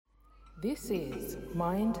This is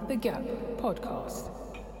Mind the Gap podcast,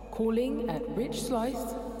 calling at Rich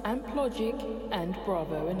Slice, Amplogic, and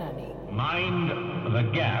Bravo and Annie. Mind the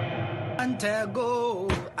Gap. Month ago,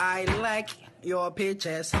 I like your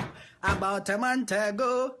pictures. About a month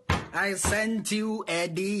ago, I sent you a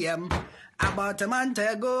DM. About a month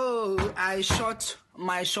ago, I shot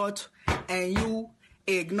my shot and you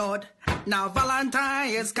ignored. Now Valentine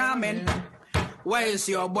is coming. Where is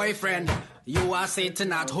your boyfriend? You are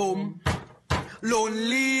sitting at home,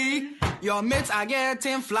 lonely. Your mates are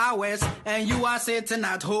getting flowers and you are sitting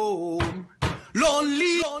at home,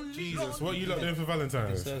 lonely. Jesus, what are you lot doing for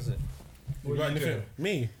Valentine's? Says it. You got anything?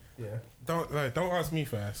 Me? Yeah. Don't ask me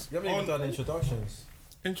first. You haven't even done introductions.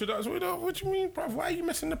 Introduction? What do you mean, bruv? Why are you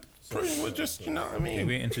messing the? We're just, you know what I mean.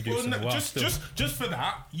 We introducing well, the just for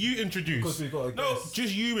that, you introduce. Because we've got a no, guest.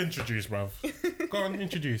 just you introduce, bruv. Go on,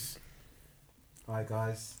 introduce. Hi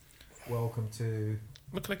guys, welcome to.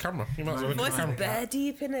 Look at the camera. You might as well look at Voice the camera. is bare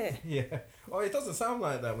deep in it. Yeah. Oh, it doesn't sound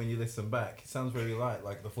like that when you listen back. It sounds very light,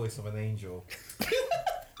 like the voice of an angel.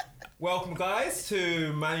 Welcome guys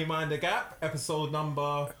to Manny Mind the Gap, episode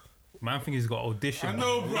number. Man, I think he's got audition. I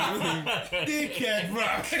know, bruv. Dickhead,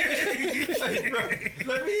 bruv.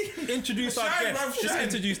 Let me. Introduce our Shine, guest. bruv, Just shine.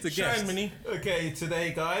 introduce the guest. Shine, Minnie. Okay,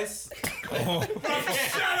 today guys. Bruv,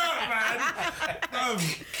 shut up, man.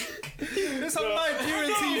 It's some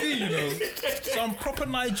Nigerian TV, you know. Some proper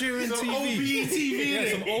Nigerian Some TV. OBE TV, Yeah,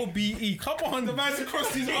 innit? some OBE. Come on. The man's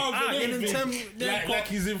across his arms and everything. Like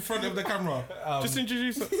he's in front of the camera. Just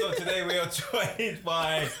introduce it. So today we are joined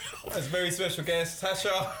by a very special guest,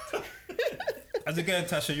 Tasha. How's it going,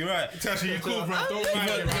 Tasha? You right? Tasha, you cool, bro. Don't mind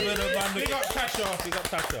it, man. Big up Tasha. Big up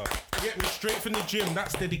Tasha. Get me straight from the gym.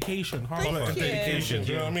 That's dedication. Hard work and you. dedication.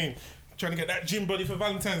 Do you know what I mean? Trying to get that gym body for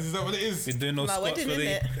Valentine's. Is that what it is? Been doing no My squats wedding, for the.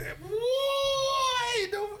 innit? Why?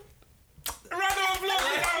 Round of applause for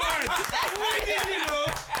that man. Wedding, you know.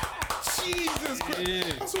 Jesus Christ. Yeah.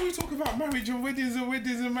 That's what we talk about. Marriage and weddings and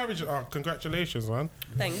weddings and marriage. Oh, congratulations, man.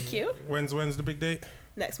 Thank you. When's the big date?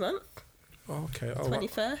 Next month, Okay. Oh,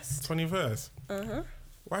 21st. 21st.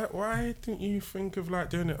 Why didn't you think of like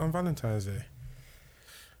doing it on Valentine's Day?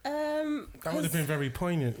 That would have been very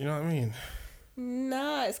poignant. You know what I mean?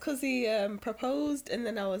 Nah, it's because he proposed and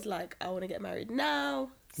then I was like, I want to get married now.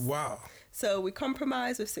 Wow. So we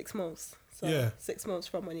compromised with 6 months. So Yeah. 6 months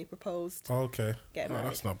from when he proposed. Okay. Get No, married.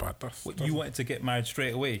 that's not bad. That's You wanted to get married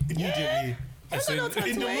straight away. immediately I don't know time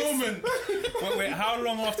in to the waste. moment. Wait, how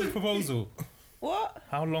long after the proposal? What?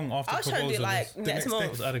 How long after I the was trying to proposal? do like was- next month.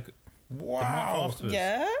 was that a Wow. month afterwards?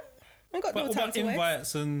 Yeah. I got But no what time about to waste.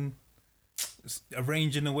 invites and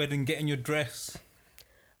arranging a wedding, getting your dress?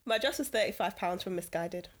 My dress was £35 from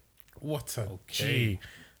Misguided. What a Okay. G.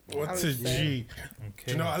 What I'm a saying. G. Okay.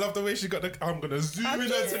 Do you know, I love the way she got the. I'm going to zoom in onto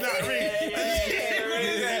that ring.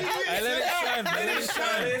 I let it shine. Let it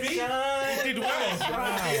shine. You did well.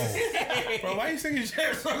 Wow. Bro, why are you singing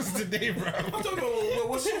share songs today, bro? I don't know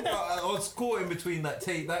what's I was caught in between that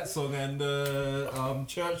Take That song and the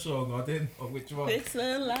church song. I didn't know which one. It's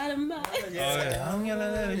a lot of mine. I'm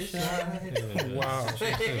gonna let it shine. Wow.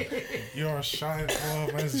 You're a shine. Oh,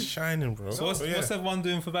 man's shining, bro. So what's everyone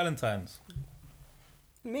doing for Valentine's?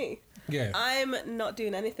 Me. Yeah. I'm not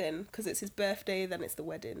doing anything because it's his birthday, then it's the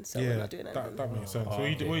wedding, so we're not doing anything. that makes sense. What are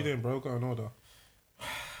you doing, bro? Go in order.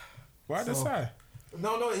 Why the sigh?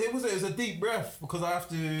 No, it was a deep breath because I have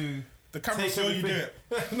to. The camera Take saw you do everything.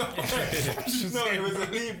 it. No, it was a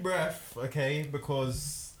deep breath. Okay,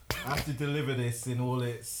 because I have to deliver this in all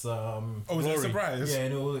its. Oh, was it a surprise? Yeah,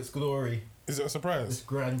 in all its glory. Is it a This surprise?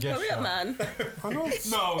 grand gesture. Hurry up, man. I know. No. You know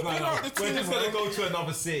the We're thing, just bro. gonna go to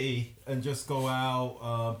another city and just go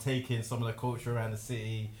out, take in some of the culture around the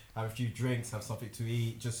city, have a few drinks, have something to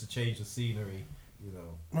eat, just to change the scenery. You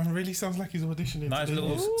know. Man, really sounds like he's auditioning. Nice today.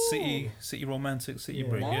 little Ooh. city romantic city Yeah.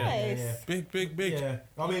 break. Yeah. Nice. Big. Yeah.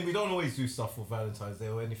 I mean, we don't always do stuff for Valentine's Day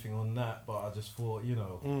or anything on that, but I just thought, you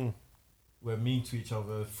know, we're mean to each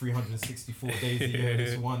other 364 days a year.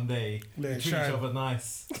 This one day, we Let it treat shine. each other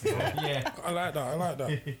nice. Yeah. I like that. What So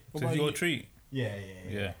about it's your you? treat. Yeah.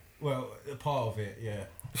 Yeah. Well, a part of it, yeah.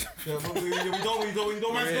 Yeah, but we don't Man's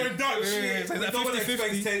going Dutch. So we is that don't want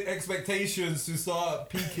 50-50? expectations to start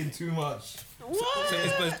peaking too much. What? So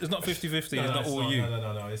it's not 50-50. It's not all you.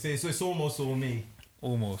 No. It's almost all me.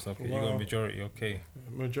 Almost. Okay, you got Wow. a majority. Okay.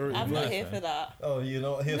 Majority. I'm not black. here for that. Oh, you're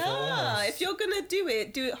not here for Nah, almost. if you're gonna do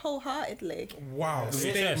it wholeheartedly. Wow. With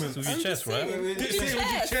your chest. With your I'm chest, just right? saying. With With your your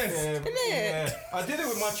chest. chest, innit? Yeah. I did it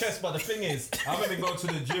with my chest, but the thing is, I haven't been going to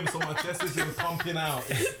the gym, so my chest isn't pumping out.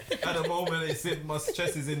 At the moment, my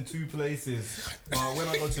chest is in two places. But when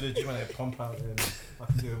I go to the gym and I pump out, then I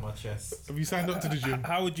can do it with my chest. Have you signed up to the gym?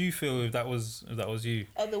 How would you feel if that was you?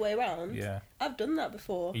 Other way around. Yeah. I've done that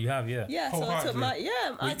before. You have, yeah. Yeah, so I took my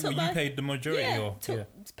I took you my paid the majority, or paid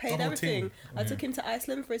The whole everything. team. I took him to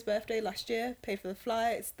Iceland for his birthday last year. Paid for the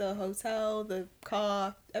flights, the hotel, the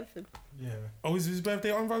car, everything. Yeah. Oh, is his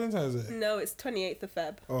birthday on Valentine's Day? No, it's 28th of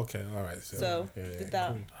Feb. Okay, all right. So did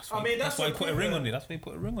that. I mean, That's why you put a ring on it. That's why you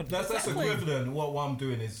put a ring on it. That's Exactly. equivalent. What I'm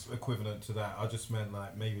doing is equivalent to that. I just meant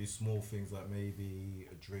like maybe small things, like maybe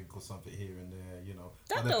a drink or something here and there. You know.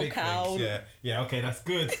 That But the don't big things, count. yeah. Okay, that's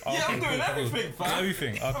good. Oh, yeah, I'm okay, doing cool, cool. everything, fam.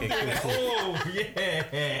 Everything. Okay, cool. Oh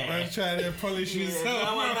yeah. I'm trying to polish Yeah, yourself.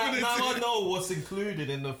 now, bro. I know what's included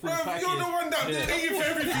in the full Bruv, package. you're the one that Yeah. paying for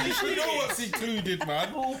everything. You should know what's included,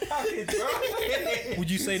 man. Full package, bro. Would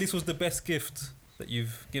you say this was the best gift that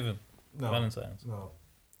you've given? No. Valentine's. No.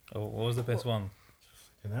 Oh, what was the best one?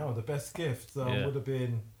 You know, the best gift Yeah. would have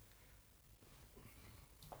been.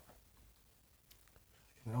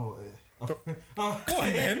 No. Go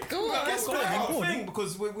on, then. It's Go quite on, a go on. thing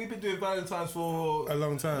because we've been doing Valentine's for A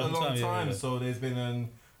long time. a long time, time. yeah. So there's been an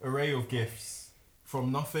array of gifts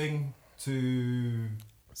from nothing to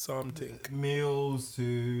Something. meals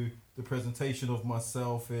to the presentation of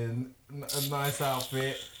myself in a nice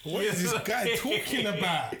outfit. What is this guy talking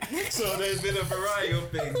about? So there's been a variety of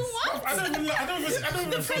things. I don't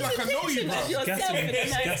even feel like I know you, bro. Yourself in a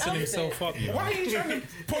nice Gassing outfit. himself up. Yeah. Why are you trying to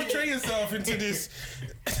portray yourself into this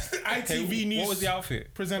ITV news What was the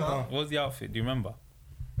outfit? presenter? What was the outfit? Do you remember?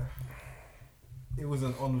 It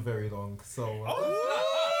wasn't on very long, so.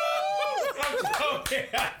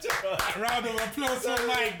 Round of applause for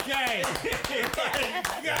my guy.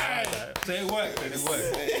 Guy. So it worked. Then it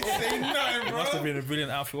worked. Say nothing, It must have bro. been a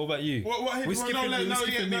brilliant outfit. What about you? What? We're skipping me. No, What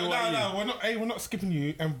are you? we're not. A, we're not skipping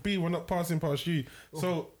you, and B, we're not passing past you.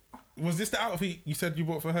 So, was this the outfit you said you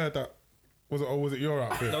bought for her? That was it, or was it your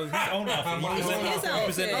outfit? No, it's his own outfit. His outfit.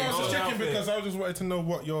 presented I was himself. just checking outfit. because I just wanted to know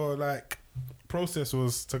what your like process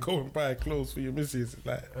was to go and buy clothes for your missus.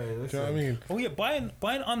 Like, Hey, do you know listen. what I mean? Oh yeah,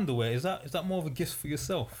 buying underwear is that more of a gift for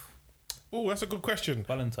yourself? Oh, that's a good question.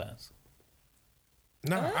 Valentine's.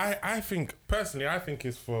 No, I think personally, I think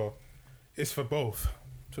it's for both.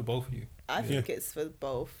 To both of you. I think it's for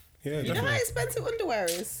both. Yeah, You know how definitely. expensive underwear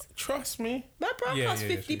is? Trust me. My bra Yeah, costs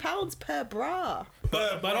yeah, £50 per bra.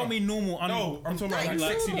 But I don't mean normal. No, I'm talking about Like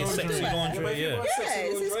like normal sexy underwear. lingerie. Yeah.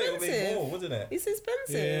 it's expensive. wasn't it? It's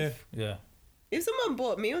expensive. Yeah. Yeah. If someone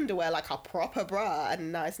bought me underwear like a proper bra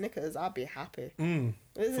and nice knickers, I'd be happy.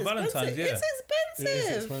 It's For Valentine's, expensive. yeah. It's It is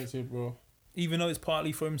expensive. expensive, bro. Even though it's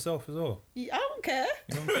partly for himself as well. I don't care.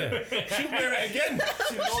 You don't care. She'll wear it again.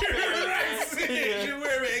 She'll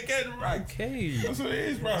wear it again, right? Okay. That's what it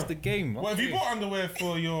is, bro. That's the game. Well, have you Okay. bought underwear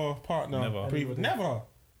for your partner? Never. Never.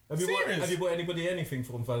 Have you bought anybody anything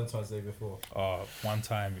from Valentine's Day before? Oh, one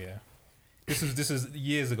time, yeah. This is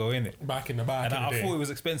years ago, innit? Back in the back. And in the I day. thought it was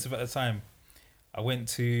expensive at the time. I went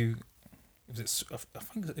to, I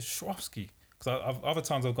think it's Swarovski. Because other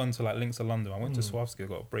times I've gone to like Links of London. I went to Swarovski, I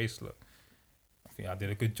got a bracelet. I think I did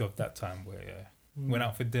a good job that time where went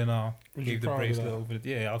out for dinner, Was you gave the proud of bracelet that? over.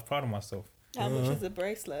 Yeah, I was proud of myself. How much is a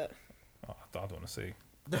bracelet? Oh, I don't want to say.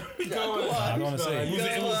 Go I on. don't want to say. Was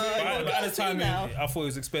it- But at the time, now. I thought it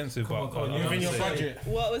was expensive. Come on, but come on, I you're don't Within your wanna say. budget.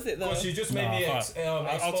 What was it though? Gosh, you just made Nah, me I expose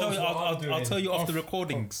I'll tell you. what I'm I'll tell doing. you off the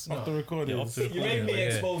recordings. Off the recording. Yeah, off the You made me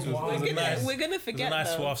recordings, expose yeah. what It I'm was a doing. nice- We're gonna It was a forget nice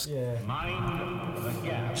though. Swarovski. Yeah. Mind the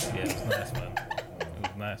gap. Yeah, it was nice, man. It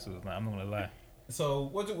was nice. It was nice. I'm not gonna lie. So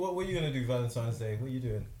what were you gonna do Valentine's Day? What are you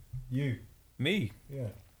doing? You. Me, Yeah.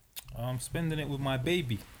 I'm spending it with my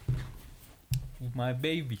baby. With my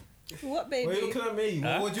baby. What Why are you baby? looking at me?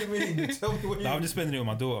 Huh? What do you mean? Tell me what you No, I'm just spending it with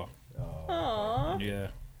my daughter. Aww. Yeah.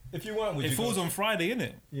 If you want, would It you falls go? on Friday,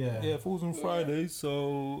 innit? Yeah. Yeah, it falls on Friday.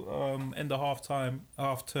 So end of half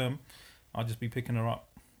term, I'll just be picking her up,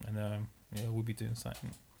 and yeah, we'll be doing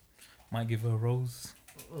something. Might give her a rose.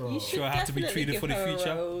 You should Sure, I have to be definitely treated for the give her a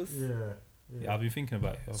future. rose. Yeah. Yeah, I've been thinking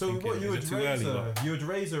about it. I was So thinking, what you is would it too raise early, her? but- You would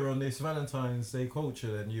raise her on this Valentine's Day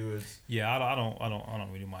culture, then you would. Yeah, I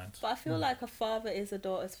don't really mind. But I feel like a father is a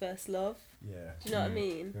daughter's first love. Yeah. Do you know what I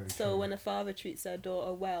mean? Very So true. when a father treats their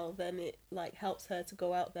daughter well, then it like helps her to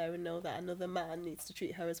go out there and know that another man needs to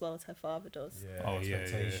treat her as well as her father does. Yeah. Oh, yeah, yeah, yeah.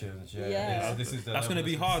 Expectations. Yeah. Yeah. This is the That's gonna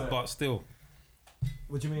level be that's hard, set. but still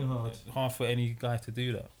What do you mean hard? hard for any guy to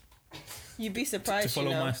do that. You'd be To surprised, follow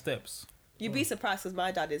you know. my steps. You'd be surprised because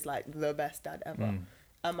my dad is like the best dad ever.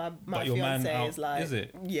 And my But your man fiance out, is like, is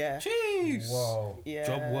it? Yeah. Jeez. Wow. Yeah.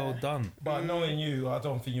 Job well done. But knowing you, I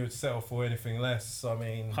don't think you would settle for anything less. I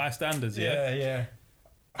mean, High standards, yeah. yeah.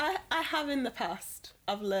 I have in the past.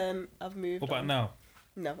 I've learned. I've moved. What about on. now?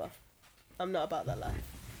 Never. I'm not about that life.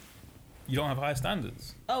 You don't have high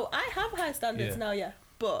standards. Oh, I have high standards Yeah. now, yeah.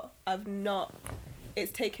 But I've not.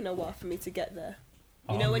 It's taken a while for me to get there.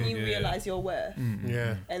 You Oh, know when yeah, you yeah. realise your worth,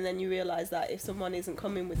 Yeah. and then you realise that if someone isn't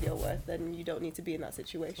coming with your worth, then you don't need to be in that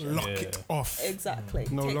situation. Lock Yeah. it off. Exactly.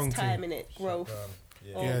 No Takes long time thing. in it, growth,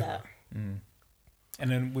 Yeah. all Yeah. that. And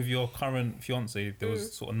then with your current fiance, there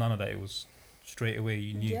was sort of none of that. It was straight away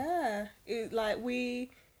you knew. Yeah, like we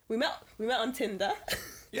met on Tinder.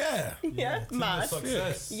 Yeah. yeah, Tinder mad.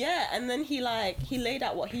 success. Yeah, and then he laid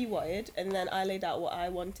out what he wanted, and then I laid out what I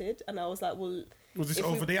wanted, and I was like, well, Was this If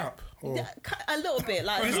over we- the app? Or? yeah, a little bit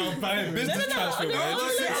like. Business transfer, man.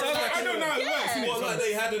 I don't know how it works. Yeah. What, like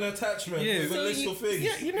they had an attachment Yeah. with a So list you- of things?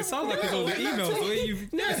 yeah, you It sounds like it's over emails. The way you.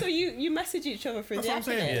 No, so you message each other through That's the what I'm app,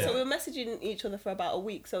 saying. innit? Yeah. So we were messaging each other for about a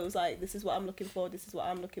week. So it was like, this is what I'm looking for. This is what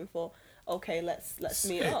I'm looking for. Okay, let's meet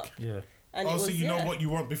Sick. up. Yeah. And it Oh, was, so you know yeah. what you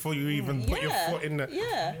want before you even put your foot in the.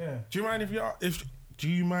 Yeah, Yeah. Do you mind do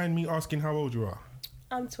you mind me asking how old you are?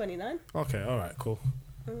 I'm 29. Okay, all right, cool.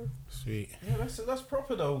 Sweet. Yeah, that's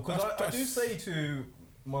proper though. Because I do say to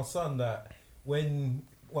my son that when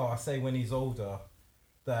he's older,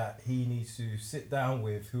 that he needs to sit down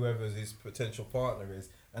with whoever his potential partner is,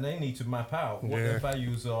 and they need to map out what Yeah. their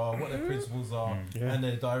values are, what their principles are, Yeah. and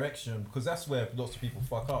their direction. Because that's where lots of people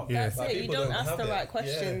fuck up. Yeah. That's Like, it. You people don't ask have the it. right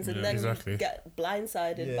questions, Yeah. and then Exactly. you get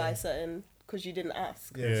blindsided Yeah. by certain because you didn't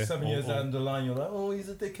ask. Yeah, Yeah. 7 years Or- down the line, you're like, oh, he's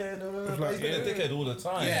a dickhead. like, He's been a dickhead all the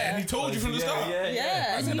time. Yeah, and he told you from the start. Yeah,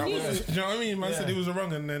 Yeah, and Do you you knew. know what I mean? Man Yeah. said he was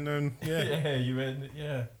wrong, and then yeah. yeah, you went,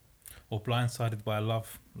 yeah. Or blindsided by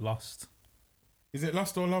love, lust. Is it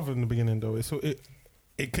lust or love in the beginning though? Is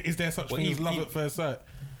there such Well, thing he- as love he- at first sight?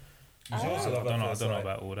 I don't know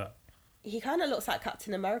about all that. He kind of looks like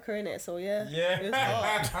Captain America in it, so yeah. Yeah. He was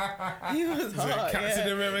hot. He was hot. Captain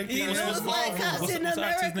yeah. America? He What's looks his like Marvel? Captain What's the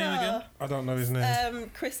actor's name America. again? I don't know his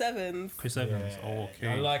name. Chris Evans. Chris Evans. Yeah. Oh, okay.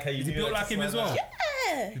 I like how you Is he do built that like just him like as well? that.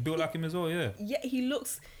 Yeah. He's built like him as well, yeah. Yeah, he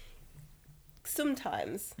looks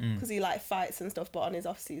sometimes because he like fights and stuff, but on his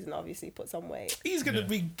off season, obviously he puts on weight. He's gonna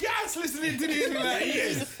be gas listening to this. Like,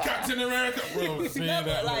 yes, Captain America, bro. See No, that,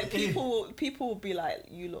 but bro. like people will be like,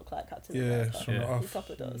 you look like Captain Yeah, America. from the Yeah. He off.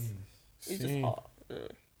 proper does. He's just See. hot.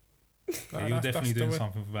 Yeah, you're definitely doing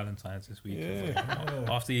something for Valentine's this week. Yeah.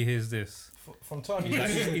 After he hears this, From time he's like,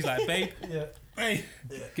 he's like, babe, yeah. Hey,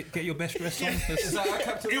 get your best dress on. Is that how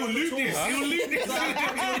Captain he'll loot this. He'll loot this.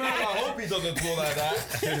 I hope he doesn't talk like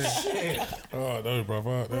that. Shit. Oh no, brother.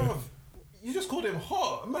 No. Bruv, you just called him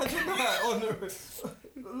hot. Imagine that on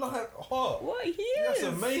the like hot. What he That's is?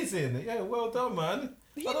 amazing. Yeah, well done, man.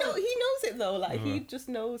 He knows it though. Like he just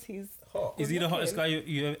knows he's Hot. Is he the hottest guy looking.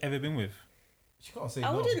 you ever been with? You can't say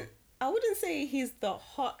I no. wouldn't say he's the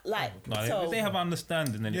hot like. No, so if they have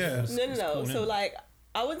understanding, then Yeah. it's, no. it's cool, So innit? like,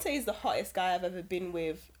 I wouldn't say he's the hottest guy I've ever been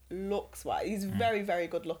with. Looks wise, he's very, very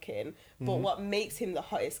good looking. But what makes him the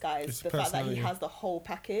hottest guy is It's the fact that he personality. has the whole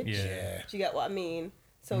package. Yeah. Do you get what I mean?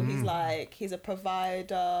 So he's a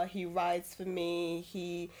provider. He rides for me.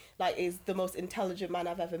 He like is the most intelligent man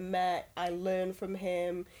I've ever met. I learn from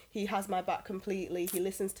him. He has my back completely. He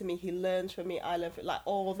listens to me. He learns from me. I learn from, like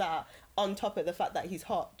all that on top of the fact that he's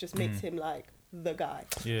hot just makes him like the guy.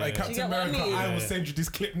 Yeah. Like Do Captain you get what I America, mean? I will send you this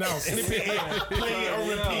clip now. Snip it in, play it on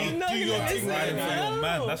repeat, No, do your no, thing no, right Riding for now. your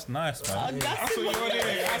man, that's nice, man. That's what you want to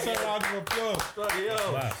hear. That's a round of applause. Bloody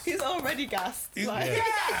hell. Nice. He's already gassed. He's- Like,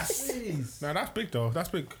 Yes! Jeez. Now that's big though. That's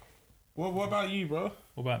big. What about you, bro?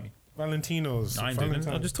 What about me? Valentino's. I ain't doing it. I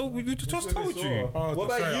Valentine's. just told you. Just told you. Oh, What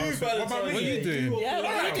about sorry, you, I was- Valentine? What are you doing? yeah, what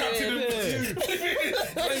are you Captain doing?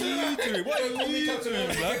 What are you doing? What Call me Captain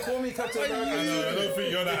America. Call me Captain America. I don't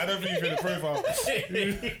think you're that. I don't think you're in the profile.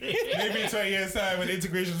 Maybe in 20 years' time when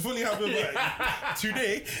integration is fully happened, but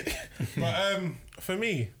today. But for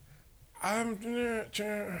me, I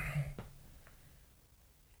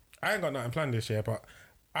ain't got nothing planned this year, but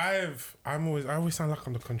I always sound like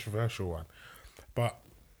I'm the controversial one, but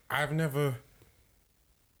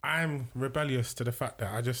I'm rebellious to the fact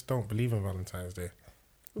that I just don't believe in Valentine's Day.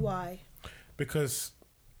 Why? Because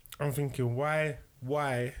I'm thinking, why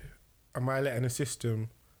am I letting the system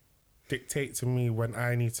dictate to me when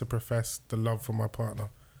I need to profess the love for my partner?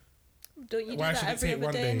 Don't you do Why that should it every take other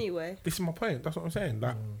one day day? anyway? This is my point. That's what I'm saying.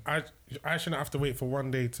 Like, I shouldn't have to wait for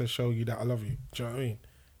one day to show you that I love you. Do you know what I mean?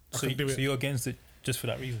 I So, could do it. so you're against it just for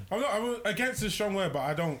that reason? I'm against a strong word, but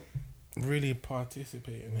I don't really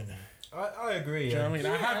participate in it. I agree. Do you know what I mean?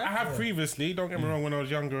 I Yeah. have previously, don't get me wrong, when I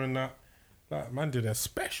was younger and that, like, man did a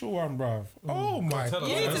special one, bruv. Oh my tell us.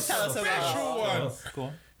 You need to Yes. tell us about Special it. one. Go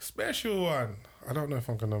on. Special one. I don't know if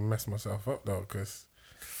I'm going to mess myself up though, because...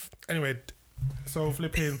 Anyway, so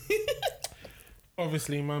flipping...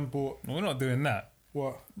 Obviously, man bought... We're not doing that.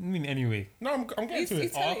 What? I mean, anyway. No, I'm getting He's- to it.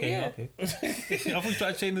 he's- Oh, okay, Yeah. okay. I thought you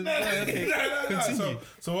tried to change the... Okay. No. Continue.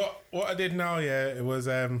 So what I did now, yeah, it was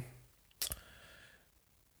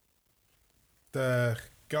the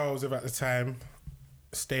girl I was with at the time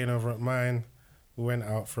staying over at mine. We went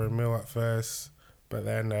out for a meal at first, but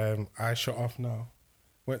then I shut off now.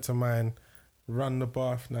 Went to mine, run the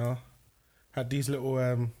bath now. Had these little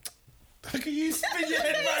look at you spin your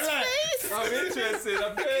head like that. I'm interested.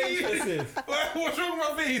 I'm very interested. What's wrong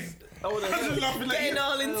with my face? I would I'm just laughing at Getting you.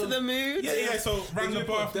 all into the mood. Yeah. So ran the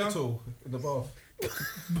bath now. Dettol in the bath.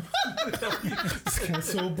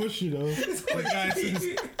 It's so bushy though. The guy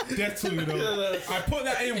says Dettol, you know. I put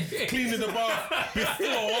that in cleaning the bath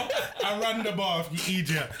before I ran the bath, you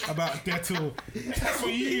idiot. About Dettol. That's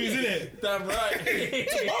what you use, isn't it? Damn right.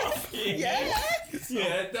 Yeah.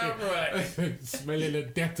 Yeah, damn right. Smelling the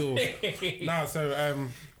Dettol. Nah, so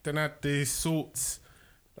then I had these salts.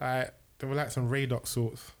 Like they were like some Radox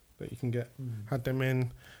salts that you can get. Had them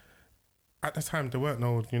in. At the time, there weren't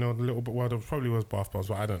no, the little bit. Well, there probably was bath bombs,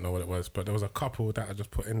 but I don't know what it was. But there was a couple that I just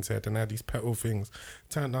put into it, and I had these petal things.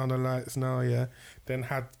 Turned down the lights now, yeah. Then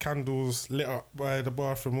had candles lit up by the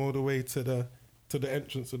bathroom all the way to the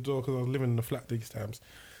entrance of the door because I was living in the flat these times.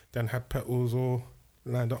 Then had petals all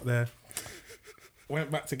lined up there. Went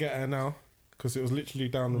back to get her now because it was literally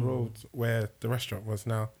down the road where the restaurant was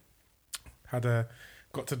now.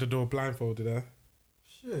 Got to the door blindfolded her.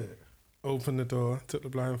 Shit. Opened the door, took the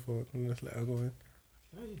blindfold, and just let her go in.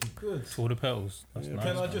 Yeah, you did good. To all the petals. That's nice.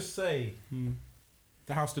 Can I man. just say,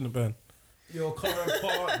 The house didn't burn. your current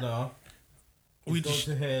partner is We going just-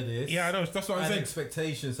 to hear this. Yeah, I know. That's what I'm And saying.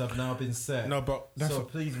 expectations have now been set. No, but that's so what,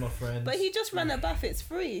 please, my friend. But he just ran a bath. It's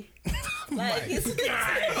free. Like it's not.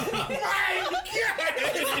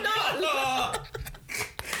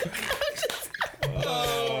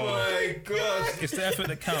 oh my gosh. It's the effort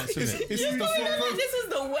that counts, isn't it? it's just the fuck. This is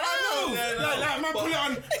the world. Like, man, put it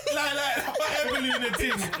on, like, hot air balloon and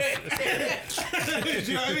thing.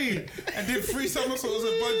 Do you know what I mean? And did 3 somersaults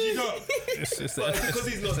and bungee up. It's the But effort. because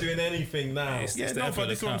he's not doing anything now. It's Yeah, the no, effort but that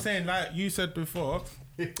that's what I'm counts. saying. Like you said before,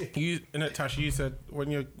 Tash, you said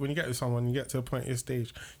when you get with someone, you get to a point in your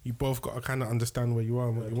stage, you both got to kind of understand where you are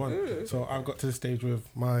and what you want. So I've got to the stage with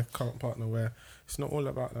my current partner where it's not all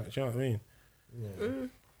about that. Do you know what I mean? Yeah.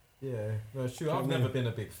 Yeah, no, it's true. Do you know I've what I never mean? been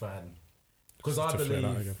a big fan because I To flare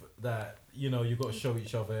that believe again. that you've got to show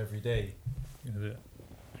each other every day. Yeah.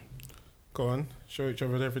 Go on, show each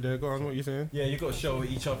other every day. Go on, what you saying? Yeah, you've got to show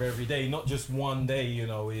each other every day, not just one day.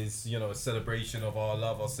 Is a celebration of our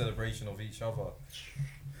love or celebration of each other.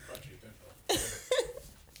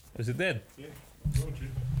 Is it dead?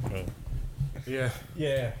 Yeah.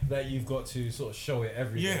 Yeah, that you've got to sort of show it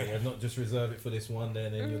every day Yeah. and not just reserve it for this one day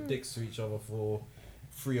and then your dicks to each other for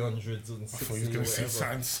 300s and I thought 60 you was or going to say whatever.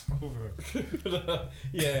 signs.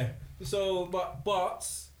 Yeah. So, but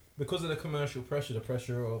because of the commercial pressure, the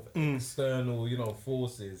pressure of external,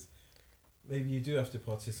 forces, maybe you do have to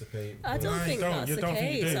participate. I don't No, you think don't. that's You the don't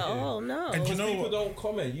think you case do. at all. No. And you Because know people what? don't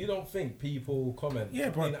comment. You don't think people comment.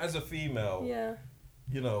 Yeah, I mean, but- as a female, Yeah.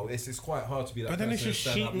 it's quite hard to be that. But then it's person just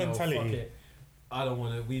and stand sheep up, no, mentality. fuck it. I don't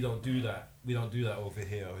want to. We don't do that. We don't do that over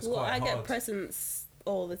here. It's Well, quite I hard. get presents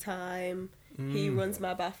all the time. He runs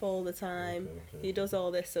my bath all the time. Okay. He does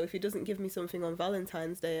all this. So if he doesn't give me something on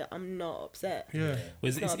Valentine's Day, I'm not upset. Yeah. Well,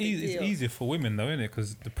 It's not a big it's deal. easier for women though, isn't it?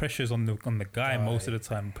 Because the pressure's on the guy most of the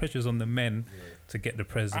time. Pressure's on the men to get the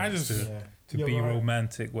presents, I just- to You're be right.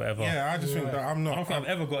 romantic, whatever. Yeah, I just think that I'm I not. don't think I've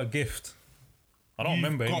ever got a gift. I don't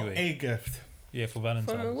remember got anyway. a gift. Yeah, for From a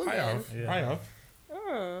Valentine's. woman. I have. Yeah. I have.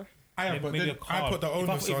 Oh. I have, but Maybe then a card. I put the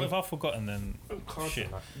onus on. If I've forgotten, then shit.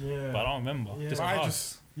 Yeah. But I don't remember. Yeah. Just I cards.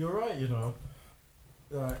 just. You're right,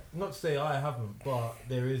 not to say I haven't, but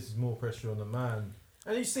there is more pressure on the man.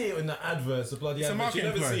 And you see it in the adverts, the bloody It's a adverts. You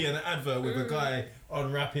never marketing see an advert with a guy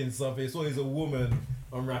unwrapping something. It's always a woman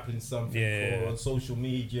unwrapping something Yeah. or on social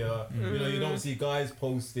media. You don't see guys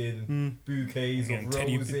posting bouquets Getting of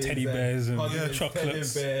teddy- roses, teddy bears and hugging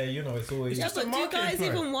chocolates. teddy bear, it's always... Yeah, just a but do marketing guys ploy.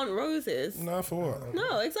 even want roses? No, for what?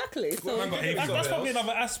 No, exactly. So man got That's Something probably else.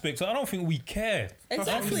 another aspect. So I don't think we care.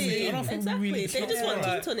 exactly, I don't think exactly. we really They just care. want Like,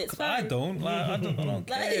 dunk on it. It's 'cause I fine. don't. Like, I don't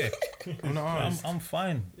care. I'm not asked. I'm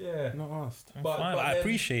fine. Yeah. Not asked. I'm But- fine. but I then-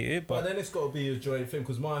 appreciate it, But but then it's got to be a joint thing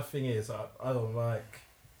because my thing is I don't like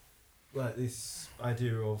this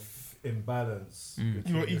idea of imbalance. Mm.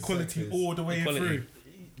 between You want the equality sexes. all the way Equality. through.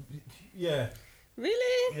 Yeah.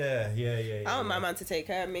 Really? Yeah. I want my man to take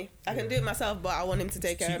care of me. I can do it myself, but I want him to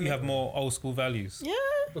take care So of you me. have more old school values. Yeah.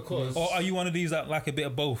 Because Or are you one of these that like a bit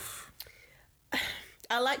of both?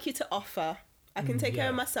 I like you to offer. I can take care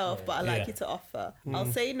of myself, but I like Yeah. you to offer.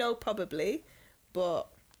 I'll say no probably, but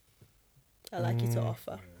I like you to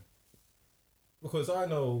offer. Because I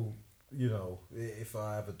know, you know, if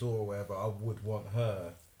I have a daughter or whatever, I would want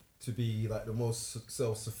her to be like the most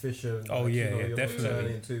self-sufficient. Oh, like, yeah, you know, yeah, you're definitely. Not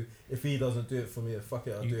turning into, if he doesn't do it for me, fuck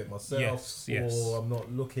it, I'll do it myself. yes. Or I'm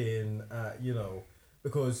not looking at, you know,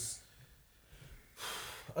 because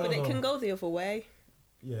I But don't it know. can go the other way.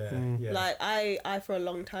 Yeah. Like I for a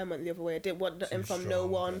long time went the other way. I didn't want nothing Too from no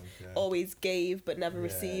strong one. and, yeah. Always gave but never Yeah,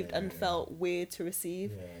 received, and yeah. felt weird to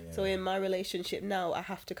receive. Yeah. So in my relationship now, I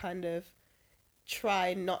have to kind of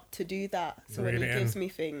try not to do that. So when Rein he it in. gives me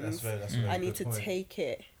things, That's a very I need to good point. take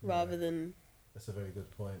it rather than. That's a very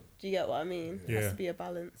good point. Do you get what I mean? It Yeah. has to be a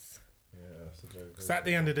balance. Yeah, that's a very good Because at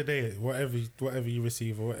the end of the day, whatever you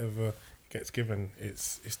receive or whatever gets given,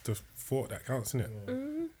 it's the thought that counts, isn't it?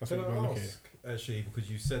 That's Can what I you gotta look at. ask, actually, because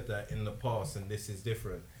you said that in the past and this is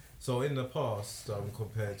different. So in the past,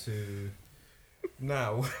 compared to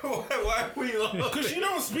now, why are we laughing? Because you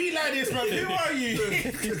don't speak like this, man. Who are you?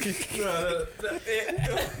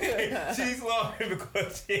 She's laughing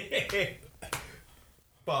because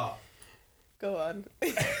but Go on.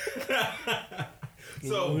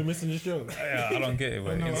 so We're missing this joke. Yeah, I don't get it,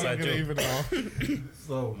 but No, I'm inside gonna joke. even know.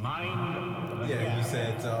 so Mind yeah, you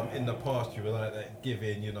said in the past you were like that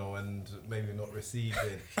giving, you know, and maybe not receiving.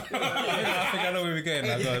 I think I know where we're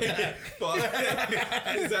getting. Like, But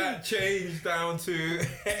has that changed down to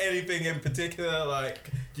anything in particular?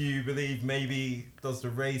 Like, do you believe maybe does the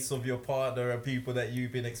race of your partner and people that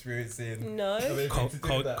you've been experiencing No. have anything to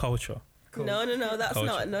do with that? culture. Cool. No, that's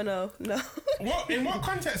Culture. not. No. In what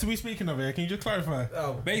context are we speaking of here? Can you just clarify?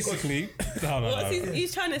 Oh, Basically, no. What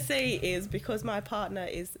he's trying to say is because my partner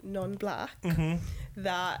is non-black,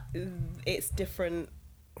 that it's different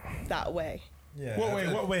that way. yeah. What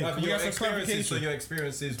way? What way? Have Can we your have some experiences, so clarification? your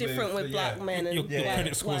experiences Different with yeah. black men and Your white,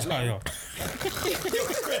 credit score is white men. higher. Your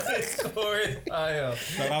credit score is higher.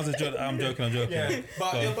 No, that was a joke. I'm joking. Yeah,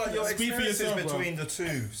 but, So- but your Speak for experiences yourself, bro. between the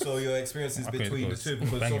two. So your experiences Okay, between the cool. two,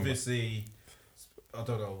 because Banging, obviously, I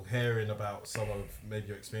don't know, hearing about some of maybe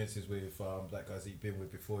your experiences with black guys that you've been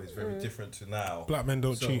with before is very different to now. Black men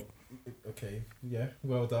don't So- cheat. Okay, yeah,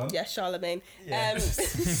 well done. Yes, Charlemagne. Yeah.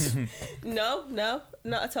 No,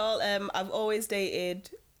 not at all. I've always dated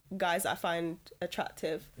guys that I find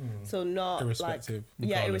attractive. So not Irrespective. like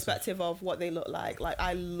Regardless irrespective of what they look like. Like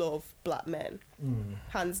I love black men,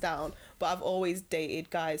 hands down. But I've always dated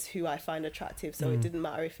guys who I find attractive. So it didn't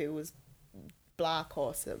matter if it was black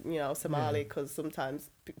or Somali, because sometimes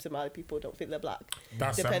Somali people don't think they're black.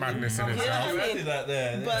 That's a Depending- madness in Yeah. itself. You added that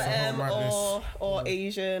there. But That's a whole madness. or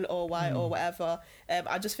Asian or white or whatever.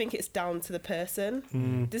 I just think it's down to the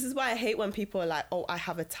person. This is why I hate when people are like, "Oh, I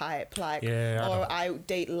have a type," like, Yeah, I or don't. I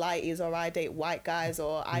date lighties, or I date white guys,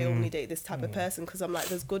 or I only date this type of person. Because I'm like,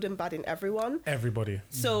 there's good and bad in everyone. Everybody.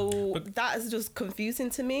 So that is just confusing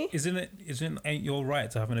to me. Ain't your right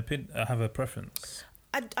to have have a preference?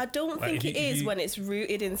 I don't Like, think if it you- is you- when it's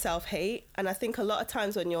rooted in self-hate. And I think a lot of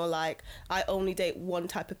times when you're like, I only date one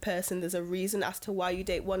type of person, there's a reason as to why you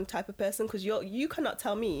date one type of person. Because you cannot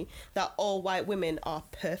tell me that all white women are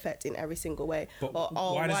perfect in every single way. But or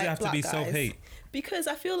all why does it white have to black be guys. self-hate? Because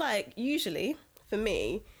I feel like usually, for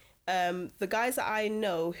me, the guys that I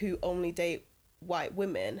know who only date white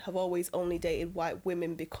women have always only dated white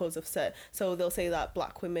women because of certain... So they'll say that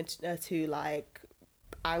black women are too, like,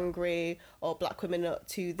 angry, or black women are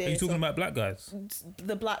too this. Are you talking or- about black guys?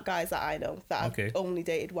 the black guys that I know that Okay. have only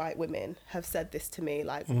dated white women have said this to me,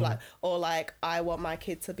 like black, or like, I want my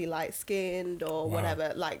kid to be light skinned or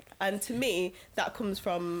whatever. Like, and to me, that comes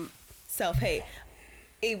from self-hate.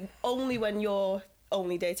 Only when you're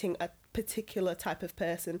only dating a particular type of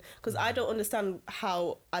person, because I don't understand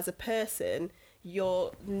how, as a person,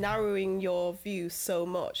 you're narrowing your view so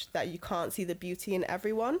much that you can't see the beauty in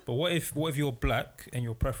everyone. But what if you're black and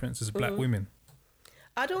your preference is black women?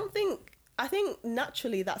 I think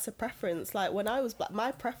naturally that's a preference. Like when I was black,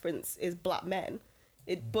 my preference is black men.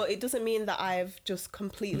 But it doesn't mean that I've just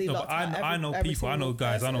completely No, locked but out I know every people, I know single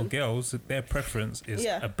guys, I know person. girls. Their preference is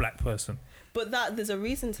Yeah. a black person. But there's a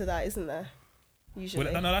reason to that, isn't there?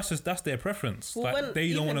 Usually. Well, no, that's their preference. Well, like when they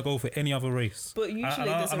don't even- want to go for any other race. But usually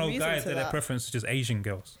there's I a know reason guys to that their that. preference is just Asian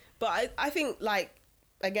girls. But I think, like,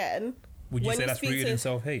 again, Would you when say that's speak rooted to- in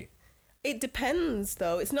self-hate? It depends,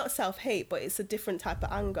 though. It's not self-hate, but it's a different type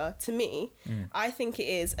of anger. To me, I think it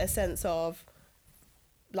is a sense of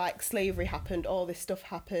like slavery happened, all this stuff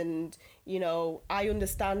happened, you know, I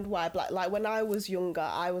understand why like when I was younger,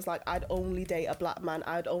 I was like, I'd only date a black man,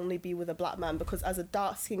 I'd only be with a black man, because as a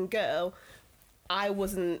dark-skinned girl, I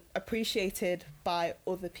wasn't appreciated by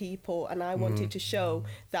other people, and I wanted to show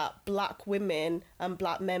that black women and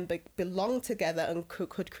black men belong together and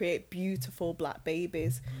could create beautiful black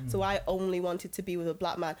babies. So I only wanted to be with a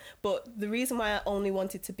black man. But the reason why I only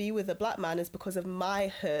wanted to be with a black man is because of my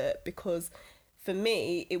hurt, because for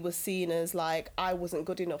me, it was seen as like I wasn't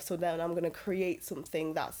good enough, so then I'm going to create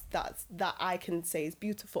something that I can say is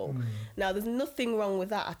beautiful. Now, there's nothing wrong with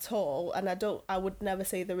that at all, and I would never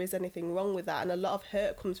say there is anything wrong with that. And a lot of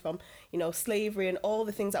hurt comes from, you know, slavery and all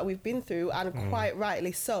the things that we've been through, and quite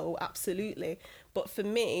rightly so, absolutely. But for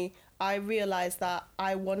me, I realised that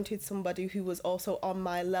I wanted somebody who was also on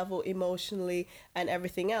my level emotionally and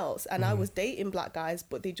everything else. And I was dating black guys,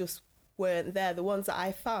 but they just weren't there. The ones that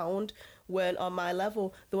I found weren't on my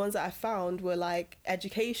level. The ones that I found were like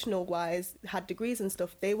educational wise, had degrees and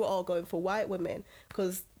stuff. They were all going for white women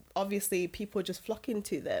because obviously people were just flocking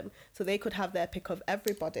to them, so they could have their pick of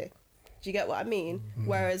everybody. Do you get what I mean?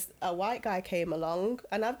 Whereas a white guy came along,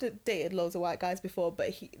 and I've dated loads of white guys before, but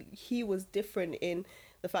he was different in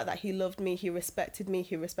the fact that he loved me, he respected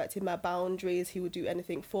my boundaries, he would do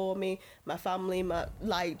anything for me, my family, my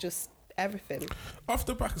like just everything. Off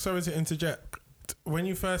the back, sorry to interject, when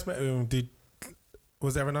you first met him,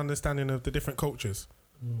 was there an understanding of the different cultures?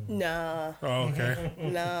 Nah. Oh, okay.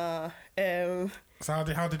 Nah. So how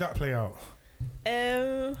did that play out?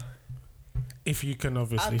 If you can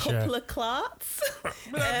obviously a share. couple of clarts.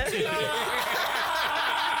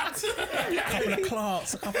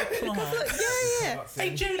 A couple of clarts. Yeah.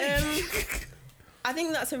 Hey, Julie. I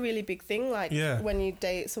think that's a really big thing, like Yeah. when you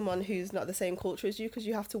date someone who's not the same culture as you, because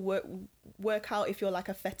you have to work out if you're like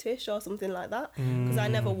a fetish or something like that. Because I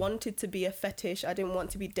never wanted to be a fetish. I didn't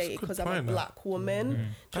want to be dated because I'm a point, that. black woman.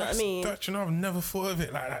 Do you know what I mean? You know, I've never thought of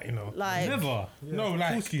it like that, you know. Like, Never. No, Of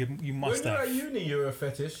like, course you must When you're have. at uni, you're a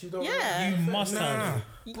fetish. You don't. Yeah. You must Nah. have.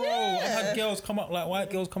 Bro, I've had girls come up, like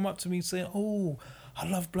white girls come up to me saying, "Oh, I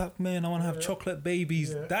love black men. I want to have chocolate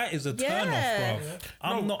babies." Yeah. That is a turn Yeah. off, bro.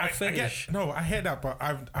 I'm not a fetish. I hear that, but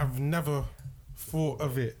I've never thought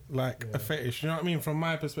of it like a fetish. You know what I mean? From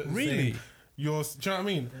my perspective. Really? saying yours. Do you know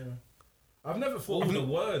what I mean? I've never thought of the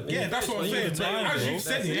word. Yeah, that's what I'm saying. As you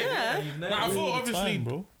said it, like, I thought obviously,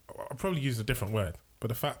 bro. I'll probably use a different word, but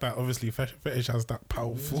the fact that obviously fetish has that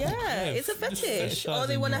powerful. yeah, it's a fetish. Or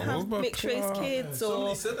they want to have mixed race kids,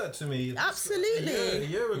 Somebody or said that to me. Absolutely. A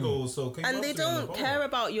year ago or so. Came and up they to me in the don't bar. care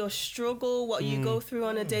about your struggle, what you go through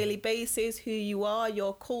on a daily basis, who you are,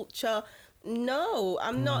 your culture. No,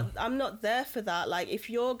 I'm not there for that. Like, if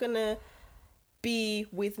you're gonna be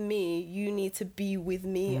with me, you need to be with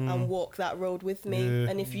me and walk that road with me. Yeah.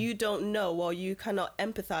 And if you don't know, or you cannot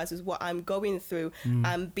empathize with what I'm going through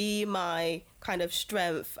and be my kind of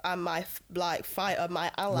strength and my fighter,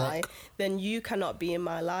 my ally, then you cannot be in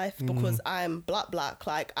my life, because I'm black.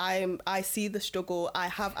 Like, I see the struggle. I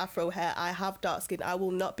have afro hair. I have dark skin. I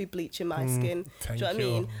will not be bleaching my skin. Do you know what I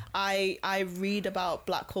mean? I read about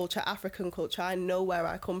black culture, African culture. I know where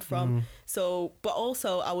I come from. So, but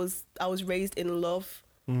also I was raised in love.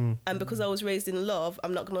 And because I was raised in love,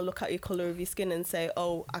 I'm not going to look at your colour of your skin and say,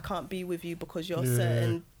 oh, I can't be with you because you're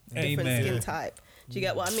certain different Amen. skin type. Do you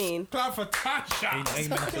get what I mean? Clap for Tasha.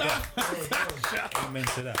 Amen to that. Amen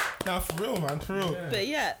to that. Nah, for real, man, for real. But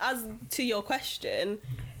yeah, as to your question,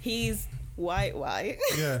 he's white.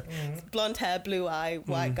 Yeah. Blonde hair, blue eye,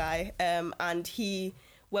 white guy. And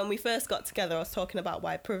when we first got together, I was talking about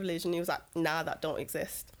white privilege, and he was like, nah, that don't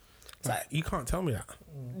exist. Like, you can't tell me that.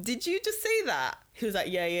 Did you just say that? He was like,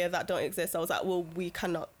 yeah, that don't exist. I was like, well, we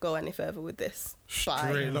cannot go any further with this. Bye.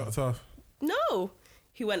 Straight locked off. No.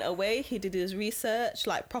 He went away, he did his research,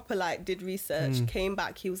 like proper, like did research, came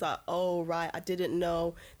back, he was like, oh, right, I didn't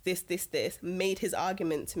know this, made his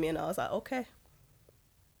argument to me, and I was like, okay.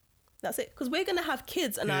 That's it. Because we're going to have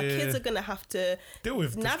kids, and our kids are going to have to deal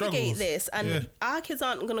with the navigate struggles. this. And our kids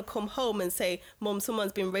aren't going to come home and say, Mum,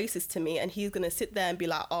 someone's been racist to me. And he's going to sit there and be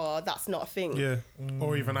like, oh, that's not a thing. Yeah.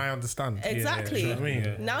 Or even I understand. Exactly. You know what I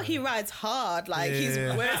mean? Now he rides hard. Like, he's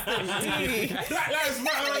worse than me. Black Lives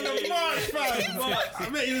Matter on the march, fam. I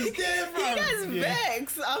bet you was there, He fam. gets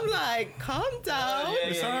vexed. I'm like, calm down.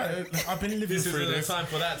 It's alright. I've been living This through isn't this. the time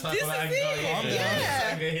for that type This of is anger. it. Yeah.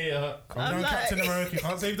 Anger here. Calm I'm down, like- Captain America. You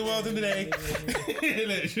can't save the world in the day.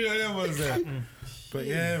 Sure, that was there. But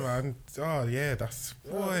yeah, man. Oh, yeah, that's...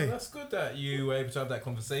 Well, Boy. that's good that you were able to have that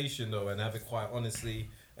conversation though, and have it quite honestly,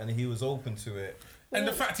 and he was open to it. And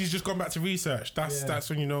the fact he's just gone back to research, that's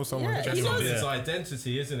when you know someone's Yeah, That's he genuine. knows- his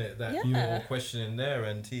identity, isn't it? That Yeah. you were questioning there,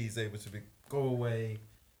 and he's able to go away,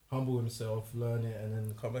 humble himself, learn it, and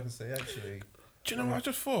then come back and say, actually, Do you know what I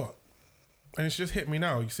just thought? And it's just hit me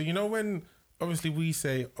now. So you know when obviously we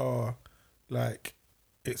say, oh, like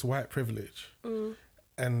it's white privilege,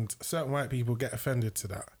 and certain white people get offended to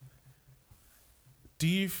that. Do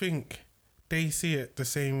you think they see it the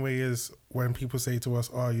same way as when people say to us,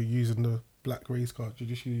 oh, you're using the black race card, you're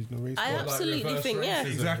just using the race I card? absolutely reverse think, yeah. racism,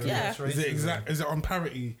 Exactly. Yeah. reverse Is racism. it on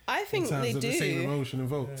parity? I think in terms they of the same do. emotion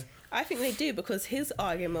invoked? I think they do, because his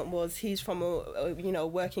argument was he's from a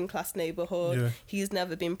working class neighborhood. Yeah. He's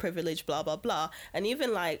never been privileged, blah blah blah. And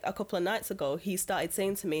even like a couple of nights ago, he started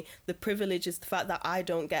saying to me, the privilege is the fact that I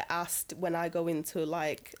don't get asked when I go into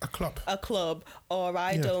like A club. or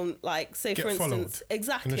I Yeah. don't like, say Get for instance, followed in the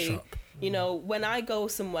exactly. shop. You know, when I go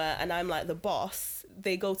somewhere and I'm like the boss,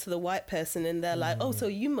 they go to the white person and they're like, oh, so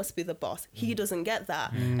you must be the boss. He doesn't get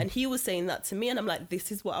that. And he was saying that to me, and I'm like,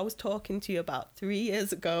 this is what I was talking to you about 3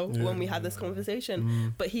 years ago when we had this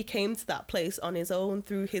conversation. But he came to that place on his own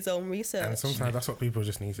through his own research. And sometimes that's what people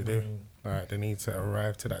just need to do. Like they need to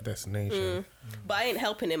arrive to that destination. But I ain't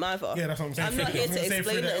helping him either. Yeah, that's what I'm saying. I'm not here I'm to gonna say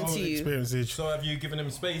explain through their it to own you. experiences. So have you given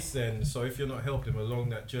him space then? So if you're not helping him along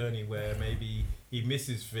that journey where maybe he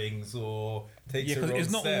misses things or takes Yeah, a because wrong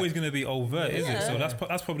it's not step, always going to be overt, is it? Yeah. So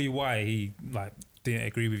that's probably why he like didn't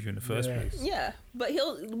agree with you in the first Yeah. place. Yeah, but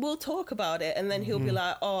we'll talk about it, and then he'll be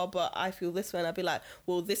like, oh, but I feel this way, and I'll be like,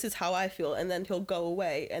 well, this is how I feel, and then he'll go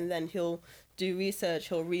away, and then he'll do research,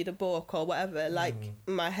 he'll read a book or whatever. Like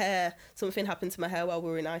my hair, something happened to my hair while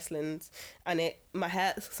we were in Iceland, and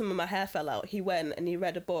some of my hair fell out. He went and he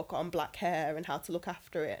read a book on black hair and how to look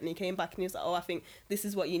after it, and he came back and he was like, oh, I think this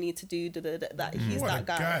is what you need to do. That he's What that a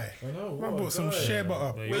guy. guy. I know, Man what a bought some guy. shea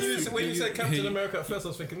butter. When you said Captain America at first, I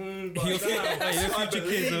was thinking, but Your future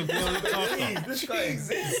kids are well looked after. this guy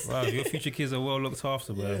exists. Wow, your future kids are well looked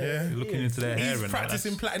after, bro. Yeah. You're looking into their hair He's and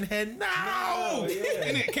practicing plaiting hair now. yeah.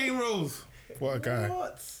 In it, Cane Rose. What a guy.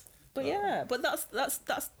 What? But yeah, but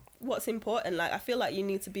that's what's important. Like I feel like you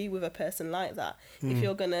need to be with a person like that if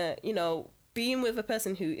you're gonna, being with a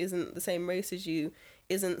person who isn't the same race as you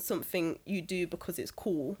isn't something you do because it's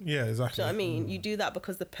cool. Yeah, exactly. Do you know what I mean? You do that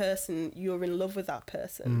because you're in love with that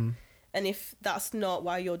person. And if that's not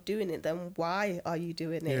why you're doing it, then why are you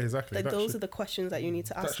doing it? Yeah, exactly. Like, That those should- are the questions that you need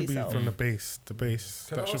to That ask should be yourself. from the base. The base.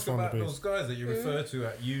 Can that I should ask form the about base. those guys that you refer to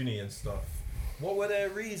at uni and stuff? What were their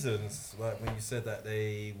reasons? Like when you said that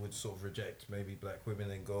they would sort of reject maybe black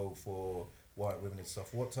women and go for white women and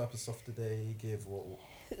stuff. What type of stuff did they give?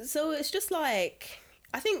 So it's just like,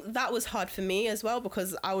 I think that was hard for me as well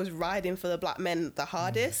because I was riding for the black men the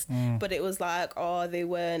hardest, but it was like, oh, they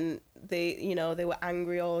were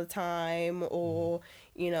angry all the time, or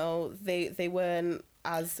they weren't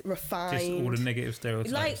as refined. just all the negative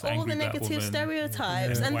stereotypes. Like all angry the black negative woman.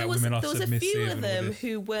 stereotypes, Yeah. and White there was women are a few submissive of and all them this.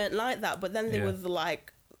 who weren't like that, but then they Yeah. were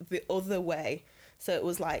like the other way. So it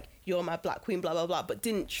was like, you're my black queen, blah blah blah, but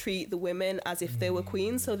didn't treat the women as if they were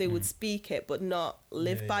queens. So they would speak it, but not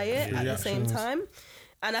live by it at the same Reactions. time.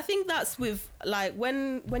 And I think that's with like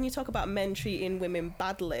when you talk about men treating women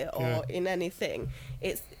badly or in anything,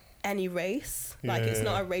 it's any race. Like it's Yeah.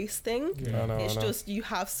 not a race thing. I know, It's I know. just you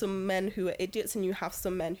have some men who are idiots and you have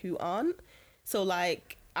some men who aren't. So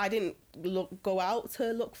like I didn't go out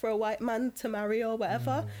to look for a white man to marry or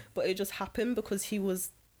whatever, but it just happened because he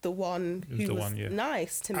was the one He was who the was one, yeah.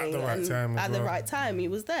 nice to At me the right and time as at the well. right time he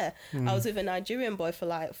was there. I was with a Nigerian boy for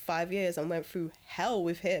like 5 years and went through hell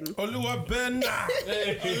with him. Oluwabena.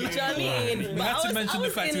 Do you know what I mean? You But had I to was- mention I the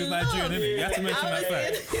was fact he was in Nigerian, love. didn't you? You had to mention I that was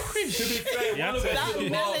fact. To be fair, You had to- That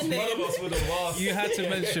melanin. One of us would have asked. You had to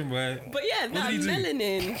mention where. But yeah, What that did he do?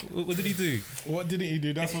 melanin, What did he do? What didn't he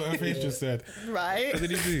do? That's what her face just said. right? What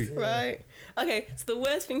did he do? Right. Okay, so the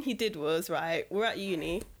worst thing he did was, right, we're at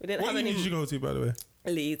uni. We didn't What have uni any did you go to, by the way?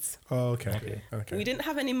 leads. Oh, okay. Okay. We didn't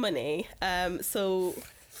have any money. So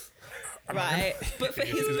right, but for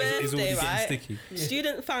his It's already birthday, getting right, sticky.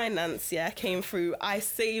 student finance, came through. I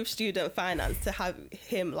saved student finance to have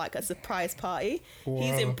him like a surprise party.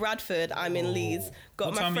 He's in Wow. Bradford, I'm in Leeds. Got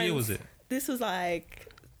What my time of year friends- was it? This was like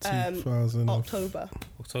 2000. October.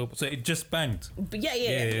 October. So it just banged. But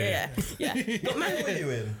yeah. Got What were you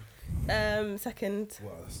in? my second.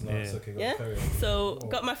 Well, that's nice. Yeah. Okay, Yeah. carry on. So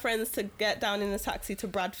got my friends to get down in a taxi to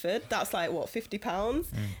Bradford. That's like what, £50.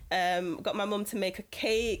 Got my mum to make a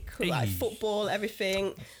cake, like Hey. football,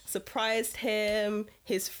 everything. Surprised him.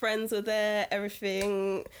 His friends were there.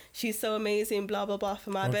 Everything. She's so amazing. Blah blah blah. For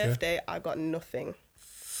my Okay. birthday, I got nothing.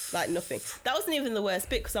 Like nothing. That wasn't even the worst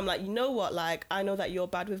bit because I'm like, you know what? Like I know that you're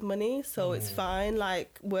bad with money, so it's fine.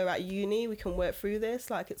 Like we're at uni, we can work through this.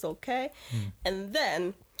 Like it's okay. And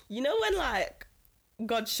then you know when like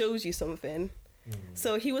God shows you something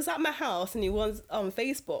So he was at my house and he was on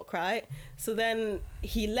Facebook, right? So then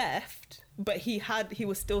he left, but he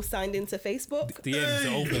was still signed into Facebook. The DMs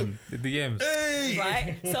are open. The DMs.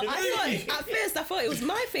 Right, so at first I thought it was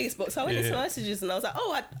my Facebook, so I went into my messages and I was like,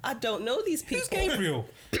 oh, I don't know these people. Gabriel.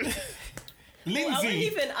 Well,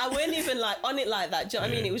 I weren't even like on it like that. Do you know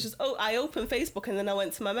what I mean? It was just, I opened Facebook and then I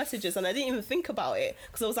went to my messages and I didn't even think about it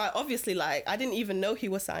because I was like, obviously, like I didn't even know he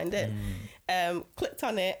was signed in. Clicked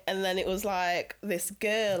on it and then it was like this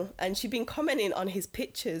girl and she'd been commenting on his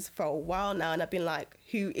pictures for a while now and I've been like,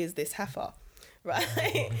 who is this heifer?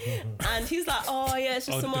 Right? And he's like, oh yeah, it's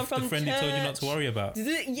just someone from the friend church. who told you not to worry about.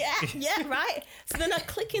 Yeah, right. So then I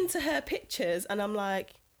click into her pictures and I'm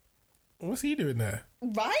like, what's he doing there?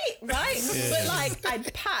 Right. But like I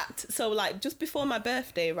packed. So like just before my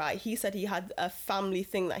birthday, right, he said he had a family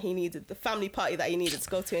thing that he needed, the family party that he needed to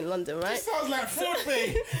go to in London, right? This sounds like fraud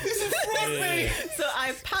me. This is fraud me. So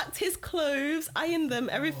I packed his clothes, ironed them,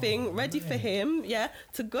 everything, ready for him,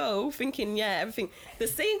 to go, thinking, everything. The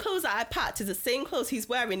same clothes that I packed is the same clothes he's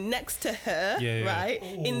wearing next to her, right,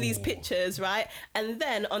 in these pictures, right? And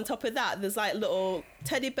then on top of that, there's like little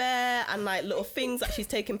teddy bear and like little things that she's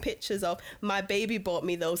taking pictures of. My baby bought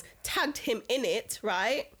me those, tagged him in it,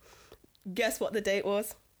 right? Guess what the date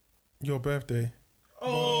was? Your birthday.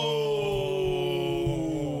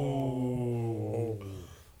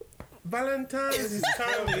 Valentine's is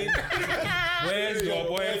coming. Where's your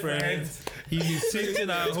boyfriend? He's sitting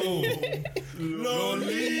at home.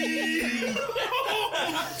 Lonely.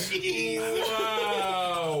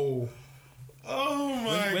 Wow. Oh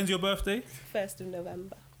my. When's your birthday? 1st of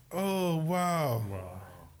November. Oh wow.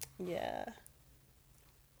 Yeah.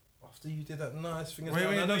 After you did that nice thing, Wait,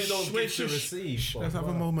 I know no, you don't wait, give to receive. Let's have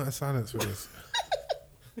a moment of silence for this.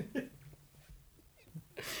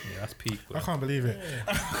 Yeah, that's peak. I can't believe it.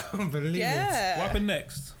 I can't believe it. What Yeah. happened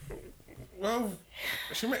next? Well,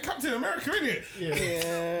 she met Captain America, innit?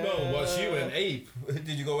 Yeah. No, but she went ape. Did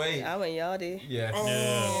you go ape? I went yardie. Yeah.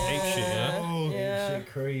 Yeah, ape shit, yeah. Oh, Yeah. Shit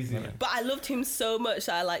crazy. But I loved him so much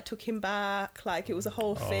that I like took him back. Like it was a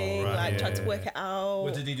whole thing. right, like yeah, tried to work it out.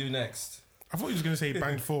 What did he do next? I thought he was going to say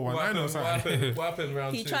banged 419 or something. What happened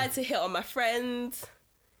round He two? tried to hit on my friend.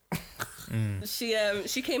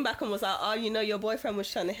 She came back and was like, oh, you know, your boyfriend was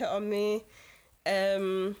trying to hit on me.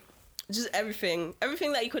 Just everything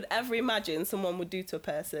that you could ever imagine someone would do to a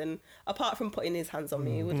person, apart from putting his hands on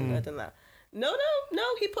me. He wouldn't have done that. No,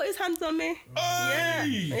 he put his hands on me.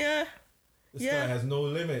 Yeah. This guy has no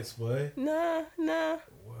limits, boy. No.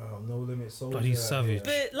 Wow, no limits. Soldier But he's out savage.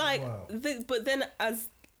 here. But like, Wow. but then as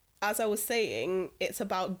I was saying, it's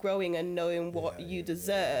about growing and knowing what you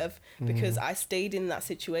deserve. Because I stayed in that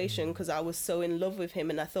situation because I was so in love with him,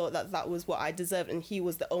 and I thought that was what I deserved, and he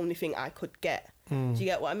was the only thing I could get. Do you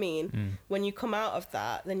get what I mean? When you come out of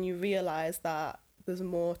that, then you realize that there's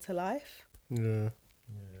more to life. Yeah.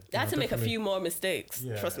 I had to make a definitely. few more mistakes.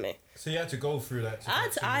 Yeah. Trust me. So you had to go through that.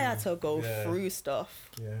 I had to go Yeah. through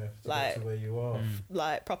stuff Yeah. To like- get to where you are.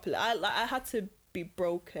 like properly. I had to be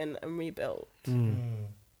broken and rebuilt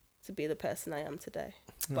to be the person I am today.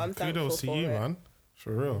 But I'm thankful Kudos to for you, it. man.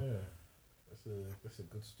 For real. Yeah. That's a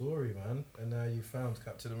good story, man. And now you found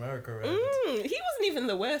Captain America, right? He wasn't even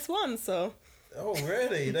the worst one, so Oh,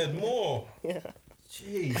 really? There's more. yeah.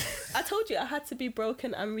 Jeez. I told you I had to be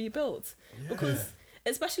broken and rebuilt because,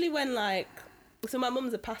 especially when so my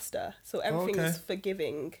mum's a pastor, so everything is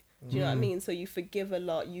forgiving. Do you know what I mean? So you forgive a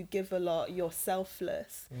lot, you give a lot, you're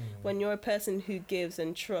selfless. When you're a person who gives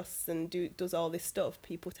and trusts and does all this stuff,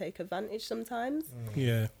 people take advantage sometimes.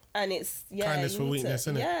 Yeah. And it's Kindness you for need weakness,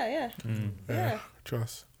 to, innit? Yeah. Yeah.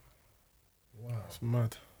 Trust. Wow. It's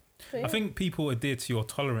mad. So, yeah. I think people adhere to your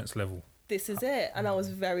tolerance level. This is it, and I was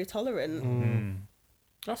very tolerant.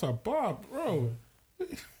 That's a bar, bro.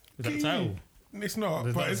 Is that the title? It's not,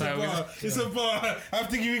 Is but that it's a title, bar. It's a bar. I have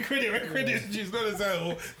to give you credit where credit's due. It's not a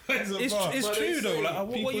title. It's a bar. It's But true they though. say Like,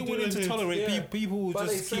 what people are you do willing to it. tolerate? Yeah. People But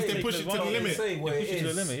just they keep say- taking push it to the advantage. limit. Say what They push it it to the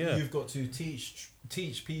is, limit, yeah. You've got to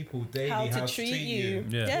teach people daily How to how treat treat you.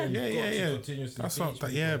 Yeah. Yeah. You've got to Yeah. continuously That's teach not that.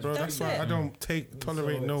 people. Yeah, bro. That's That's why it. I don't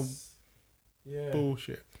tolerate no Yeah.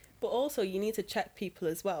 bullshit. But also, you need to check people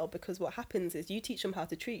as well, because what happens is you teach them how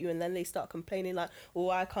to treat you, and then they start complaining like,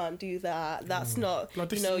 "Oh, I can't do that. That's not, Like,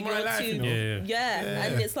 this you know, is my you're life, too." you know? Yeah. Yeah,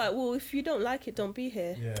 and it's like, well, if you don't like it, don't be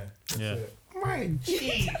here. Yeah. That's Yeah. it. My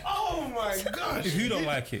G. Oh my gosh. If you don't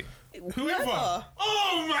like it, Whoever.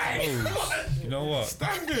 Oh my god. you know what?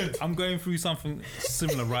 Standard. I'm going through something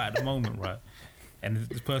similar right at the moment, right? And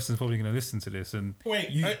this person's probably going to listen to this, and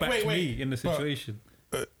Wait, you wait, backed wait. me in the But- situation.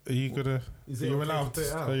 Are you gonna? Is Are it you okay to allowed? put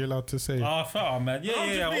it out? Are you allowed to say? Oh, man. Yeah. I'm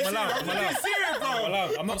allowed. I'm allowed. I'm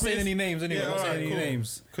allowed. I'm not saying any names anyway. I'm not saying any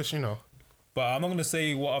names. Because you know. But I'm not gonna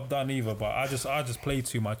say what I've done either. But I just play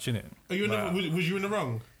too much in it. Are you was you in the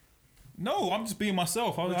wrong? No, I'm just being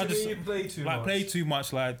myself. I just you play too much? play too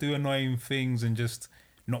much, like do annoying things and just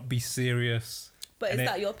not be serious. But is And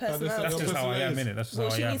that your personality? That's just how I am in it. That's just Well,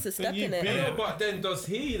 how she I am. needs to step you in it. build- Yeah, but then does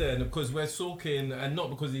he then? Because we're talking, and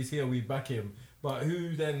not because he's here, we back him. But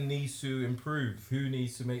who then needs to improve? Who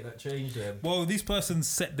needs to make that change then? Well, these persons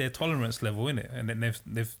set their tolerance level in it, and then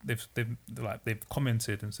they've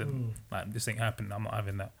commented and said like this ain't happening. I'm not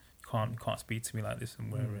having that. You can't speak to me like this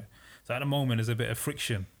and whatever. So at the moment, there's a bit of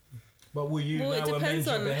friction. But will you Well, it now amend depends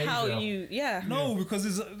your on behaviour? how you. Yeah. No, because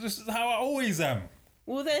this is how I always am.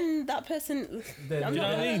 Well, then that person. Then I'm you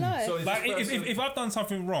not know what I gonna mean? lie. So is Like this person- if I've done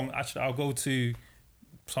something wrong, actually I'll go to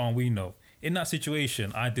someone we know. In that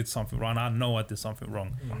situation, I did something wrong. I know I did something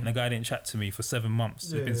wrong, and the guy didn't chat to me for 7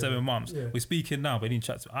 months. It's been 7 months. yeah. We're speaking now, but he didn't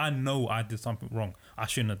chat to me. I know I did something wrong. I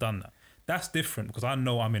shouldn't have done that. That's different because I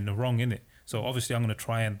know I'm in the wrong in it. So obviously I'm going to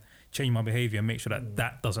try and change my behavior and make sure that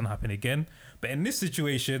that doesn't happen again. But in this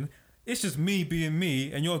situation, it's just me being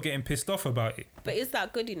me, and you're getting pissed off about it. But is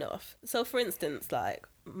that good enough? So, for instance, like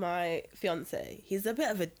my fiance, he's a bit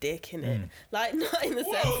of a dick in it. Like, not in the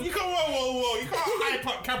sense. Whoa, you can't, whoa. You can't hype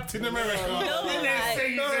up Captain America. No, and then like-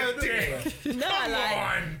 say he's a dick. No, Come like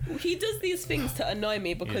on. he does these things to annoy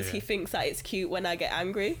me because Yeah. he thinks that it's cute when I get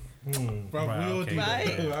angry. Bro, Right, we all okay. do Right,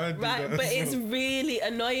 that. I do right, that but as it's well. really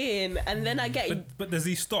annoying, and then I get But does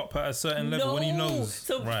he stop at a certain level when he knows?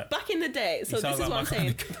 So right. back in the day, so He this sounds is what I'm like my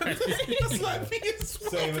saying. It's like me as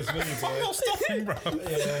well. Same as me, I'm bro. not stopping, bro.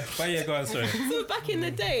 Yeah. But yeah, go on, sorry. So back in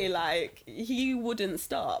the day, like he wouldn't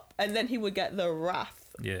stop, and then he would get the wrath,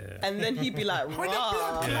 Yeah. and then he'd be like,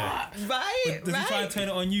 "Rah." Yeah. right, Does he try right. and turn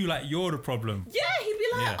it on you like you're the problem? Yeah, he'd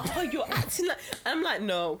be like, Yeah. "Oh, you're acting like." I'm like,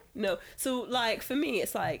 "No." So, like, for me,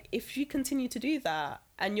 it's like if you continue to do that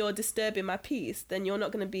and you're disturbing my peace, then you're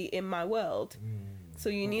not going to be in my world. So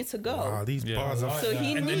you need to go. Wow, these Yeah. bars are. So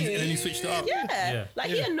he And knew. then he switched it up. Yeah. Yeah. Like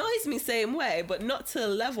he annoys me same way, but not to the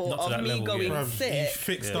level Not to of that me level, going yeah. Bruv, he sick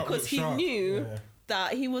fixed Yeah. up because with he Shark. knew Yeah.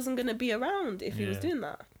 that he wasn't going to be around if he was Yeah. doing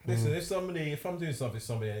that. Listen, if I'm doing something,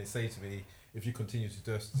 somebody and they say to me, if you continue to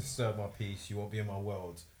disturb my peace, you won't be in my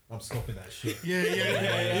world. I'm stopping that shit. Yeah.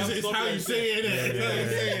 It's, I'm it's how stopping you say it, innit? It's how you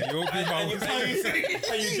say it. You'll be And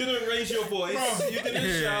my you didn't raise your voice. Bruv. You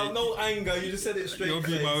didn't shout. No anger. You just said it straight. You'll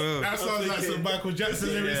be face. my world. That sounds like some Michael Jackson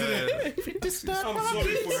lyrics, isn't it? I'm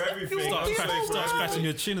sorry for everything. Start scratching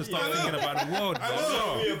your chin and start thinking about the world. I bro.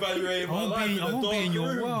 know. Reevaluating my life in I a won't be in dark your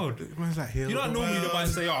room. world. Man's like, You know, normally they might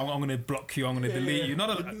say, "Oh, I'm going to block you. I'm going to delete you."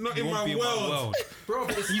 Not you in won't my be world. Bro,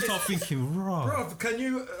 it's, You start thinking, "Raw." bro, can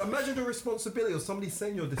you imagine the responsibility of somebody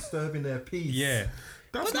saying you're disturbing their peace? Yeah.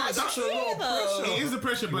 That's not. That's That's true, a lot of though. pressure. It is the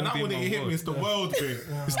pressure, but won't that be one in that my hit me world. is the world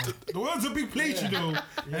bit. The world's a big place, you know,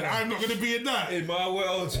 and I'm not going to be in that. In my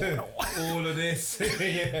world, all of this. Yeah.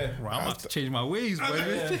 Right, I'm going to have to change my ways,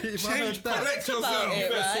 baby. Change, collect about yourself. it. You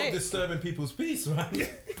better stop Right. disturbing people's peace, man. Keep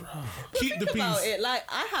the Think about peace. it, like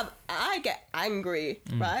I get angry,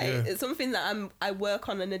 right? yeah. It's something that I work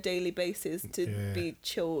on a daily basis to Yeah. be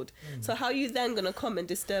chilled. So how you then gonna come and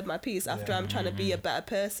disturb my peace after I'm trying to be a better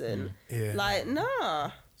person? Yeah. Like,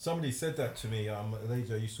 nah. Somebody said that to me. A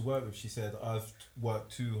lady I used to work with. She said, "I've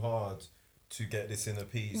worked too hard to get this inner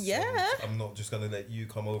peace. Yeah. and I'm not just gonna let you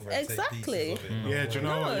come over and Exactly. take pieces of it." Yeah, do you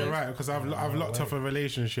know what? No. You're right, because I've locked off a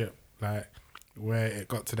relationship like where it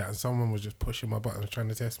got to that, and someone was just pushing my buttons, trying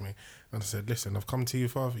to test me, and I said, "Listen, I've come to you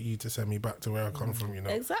for you to send me back to where I come from. You know,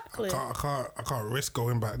 Exactly. I can't risk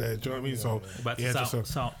going back there. Do you know what I mean? So Back to yeah,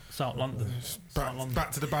 South London.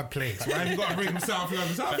 back to the bad place. Why have you got to bring South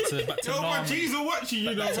London? Back to Yo, my Norman. G's are watching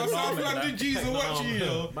you, know. My South Norman, London G's are watching you,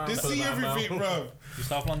 know. Man, They put see that everything, down. bro. You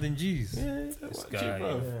South London G's. This guy.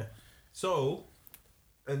 Yeah. So,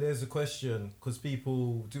 and there's a question because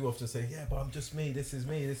people do often say, "Yeah, but I'm just me. This is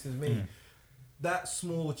me. This is me." That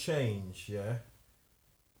small change, yeah.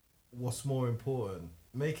 What's more important?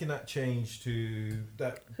 Making that change to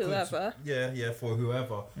that Whoever. for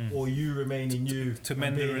whoever, or you remaining you To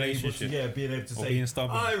mend the being able relationship. being able to Or say, being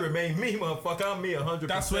stubborn. I remain me, motherfucker. I'm me 100%.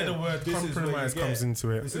 That's where the word compromise comes into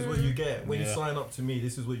it. This is what you get when you Yeah. sign up to me.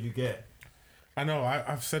 This is what you get. I know.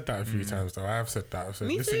 I've said that a few times, though. I have said that. I've said,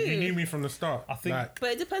 Me listen, too. you knew me from the start. I think- Like,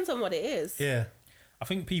 But it depends on what it is. yeah. I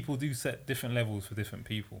think people do set different levels for different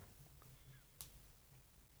people.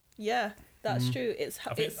 Yeah, that's true.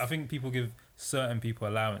 I think people give certain people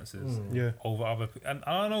allowances Yeah. over other, and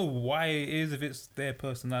I don't know why it is, if it's their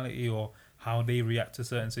personality or how they react to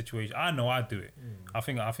certain situations. I know I do it. I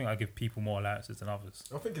think I give people more allowances than others.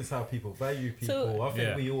 I think it's how people value people. So- I think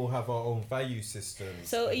Yeah. we all have our own value systems.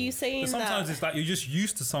 So are you saying But sometimes that? it's like you're just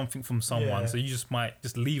used to something from someone, Yeah. so you just might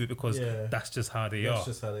just leave it because Yeah. that's just how they That's are.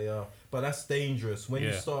 just how they are. But that's dangerous when you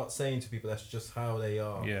Yeah. start saying to people that's just how they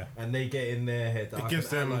are. Yeah. And they get in their head that It I gives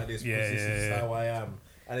can act them- like this Yeah, because this is yeah. how I am.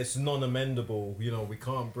 And it's non-amendable. You know, we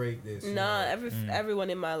can't break this. you Nah, know. everyone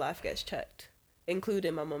in my life gets checked,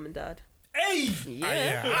 including my mum and dad. Hey!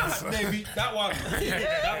 Yeah. Baby, that one.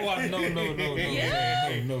 That one. No, Yeah.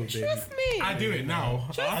 no, baby. Trust me. I do it now.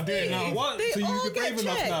 I do it now. What? They So all you're get brave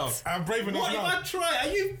enough now? checked. I'm brave enough What if now. I try? Are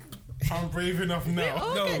you? I'm brave enough now.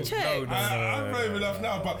 all get checked. I'm brave enough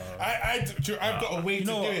now, but I've got a way You to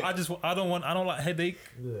know do what? it. I don't like headache.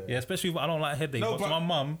 Yeah. Yeah, especially if I don't like headache. No, but to but- my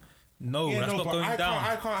mum, that's not but going down.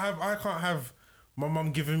 I can't have my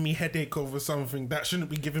mum giving me headache over something that shouldn't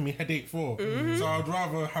be giving me headache for. So I'd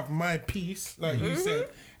rather have my peace, like you said.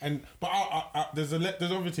 But there's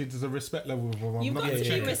a respect level with my mum. You've I'm got not to gonna be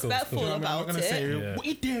check it. respectful You know what I mean? I'm not about gonna say, it. Yeah. what are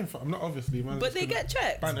you doing for? I'm not obviously, man. But they get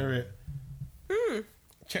checked. Banter it.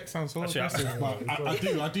 Check sounds so Actually, aggressive, but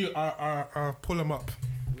I pull them up.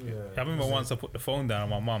 I remember once I put the phone down on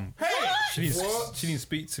my mum. Hey! She didn't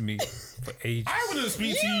speak to me for ages. I wouldn't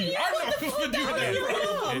speak to you. I'm not going to do that.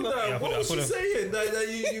 Yeah, I put What it- I was put she it- saying? That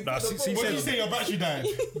you Nah, put the she phone- What did said- you say? Your battery died.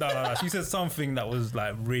 No. She said something that was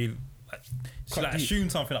like real. Like, she Quite like deep.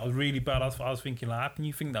 assumed something that was really bad. I was thinking like, how can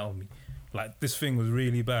you think that of me? Like this thing was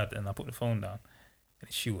really bad, and I put the phone down, and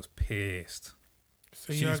she was pissed.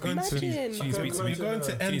 So you are going to. Imagine. She didn't speak to me. You're going to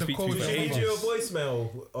She end didn't the speak to call. me for Did she ages. leave you a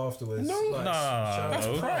voicemail afterwards? No. Like, No,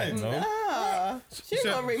 That's pride. no. Ah, she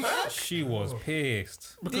said- won't ring back. She was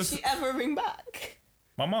pissed. Did Because she ever ring back?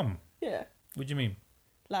 My mum. Yeah. What do you mean?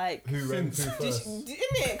 Like, Who rang who did first? she, didn't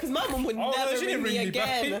it? Because my mum would Oh, never no, she didn't ring me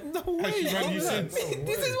back. again. No has she way. rang you since?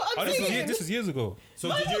 This is what I'm saying. This is years ago.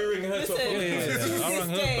 So did you ring her? Listen, to apologize? Yeah. to I this rang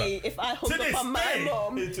her day, if I hung To up this on my day.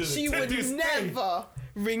 mum, she To would this day. never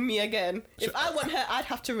ring me again. If I want her, I'd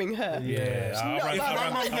have to ring her. Yeah, I not rang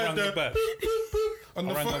bad. her back. on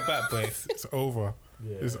the I rang phone. her back, but It's over.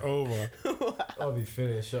 Yeah. It's over. I'll be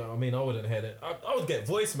finished. I mean, I wouldn't head it. I would get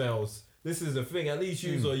voicemails. This is the thing. At least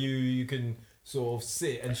you can sort of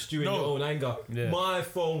sit and stew in No. your own anger. Yeah. My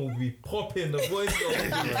phone will be popping. The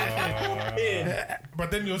voicemail will be popping.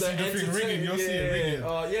 But then you'll see the thing ringing. You'll see it ringing.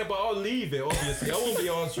 Yeah, but I'll leave it. Obviously, I won't be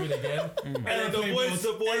answering again. And then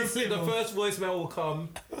the first voicemail will come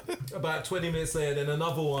about 20 minutes later, then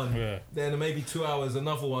another one. Yeah. Then maybe 2 hours,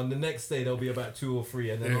 another one. The next day there'll be about 2 or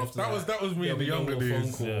 3, and then Yeah, after that was me there'll in the be no younger more days.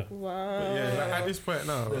 phone call. Yeah. Wow. Yeah, like, at this point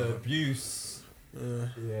now, The abuse.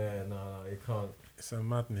 Yeah, no, you can't. it's a Do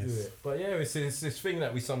madness. it. But yeah, it's this thing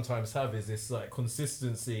that we sometimes have is this like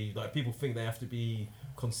consistency. Like people think they have to be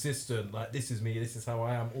consistent. Like this is me. This is how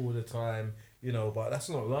I am all the time. You know, but that's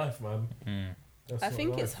not life, man. That's I not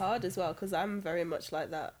think life. it's hard as well because I'm very much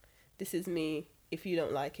like that. This is me. If you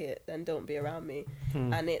don't like it, then don't be around me.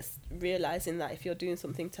 And it's realizing that if you're doing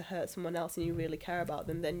something to hurt someone else and you really care about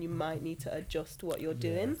them, then you might need to adjust what you're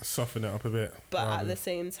doing. Soften it up a bit. But at the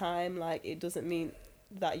same time, like it doesn't mean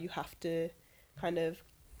that you have to kind of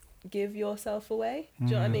give yourself away. Do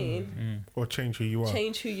you know what I mean? Or change who you are.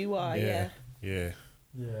 Change who you are. Yeah. Yeah.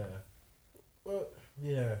 Yeah. Well,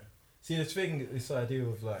 yeah. See, this idea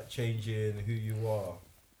of like changing who you are.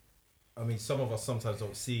 I mean, some of us sometimes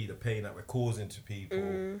don't see the pain that we're causing to people.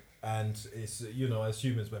 And it's, you know, as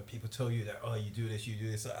humans, when people tell you that, oh, you do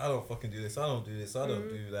this, I don't fucking do this, I don't do this, I don't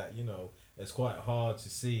do that, you know, it's quite hard to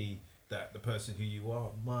see that the person who you are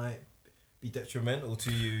might be detrimental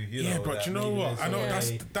to you, you Yeah, know. but that you know maybe what? there's I know a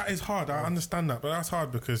way- that is hard. I understand that, but that's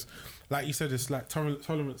hard because, like you said, it's like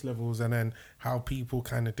tolerance levels and then how people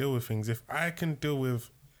kind of deal with things. If I can deal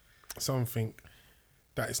with something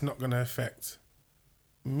that it's not going to affect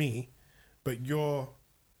me, but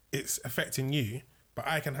it's affecting you, but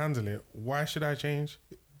I can handle it, why should I change?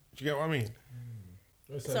 Do you get what I mean?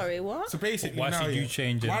 Sorry, what? So basically, Why now, should you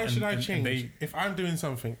change it Why should I and change? they- If I'm doing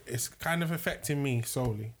something, it's kind of affecting me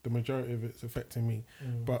solely. The majority of it's affecting me.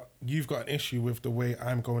 But you've got an issue with the way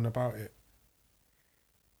I'm going about it.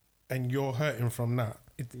 And you're hurting from that.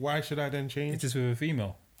 Why should I then change? It's just with a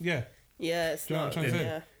female. Yeah. Yeah, it's Do you know not. what I'm trying to say?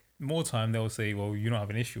 Yeah. More time they'll say, well, you don't have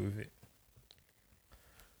an issue with it.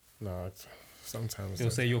 No, sometimes.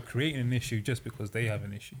 They'll say you're creating an issue just because they have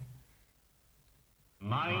an issue.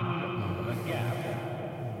 Mind the gap.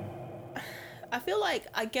 I feel like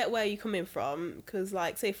I get where you're coming from because,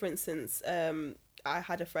 like, say for instance, I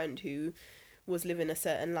had a friend who was living a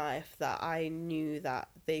certain life that I knew that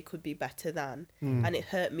they could be better than, and it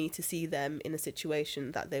hurt me to see them in a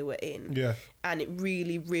situation that they were in. Yeah. And it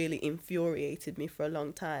really, really infuriated me for a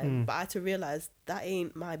long time. But I had to realize that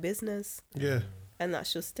ain't my business, Yeah. and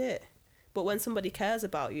that's just it. But when somebody cares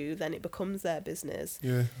about you, then it becomes their business.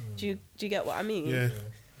 Yeah. Do you get what I mean? Yeah.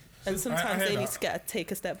 And sometimes hear they need that. to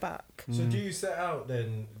take a step back. So do you set out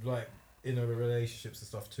then, like in a relationships and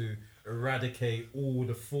stuff, to eradicate all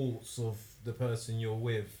the faults of the person you're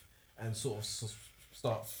with and sort of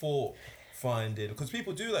start fault finding? Because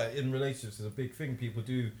people do that in relationships. Is a big thing. People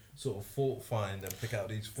do sort of fault find and pick out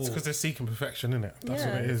these It's faults. because they're seeking perfection, innit? That's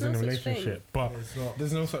Yeah, what it is there's in a no such thing. relationship. But It's not.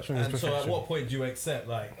 there's no such thing as And so, perfection. at what point do you accept,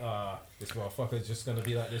 like, this motherfucker's just gonna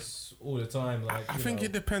be like this all the time? Like, I you think know.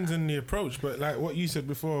 it depends on the approach, but like what you said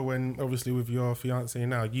before, when obviously with your fiance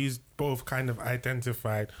now, you both kind of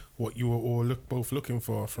identified what you were all both looking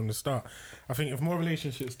for from the start. I think if more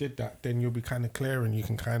relationships did that, then you'll be kind of clear and you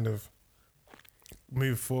can kind of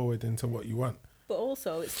move forward into what you want. But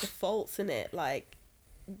also, it's the faults in it. Like,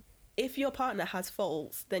 if your partner has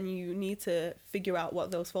faults, then you need to figure out what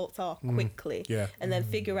those faults are quickly. Yeah. And then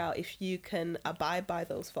figure out if you can abide by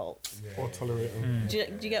those faults. Or tolerate them. Do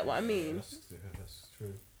you get what I mean? That's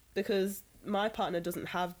true. Because my partner doesn't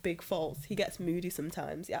have big faults. He gets moody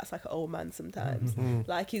sometimes. He acts like an old man sometimes.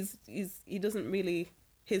 Like he doesn't really,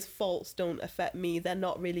 his faults don't affect me. They're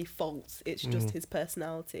not really faults. It's just his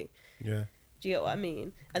personality. Yeah. Do you get what I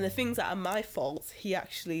mean? And the things that are my faults, he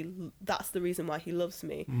actually, that's the reason why he loves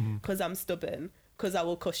me. Because I'm stubborn, because I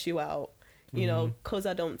will cuss you out, you know, because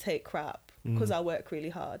I don't take crap, because I work really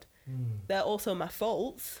hard. They're also my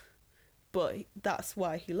faults, but that's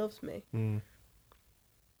why he loves me.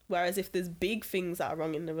 Whereas if there's big things that are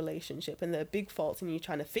wrong in the relationship and they're big faults and you're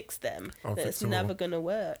trying to fix them, then it's Unfixable. never going to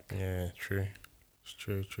work. Yeah, true. It's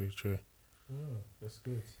true. Oh, that's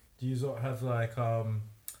good. Do you sort of have like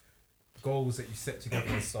goals that you set together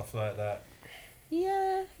and stuff like that?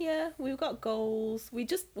 Yeah, we've got goals.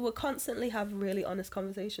 We'll constantly have really honest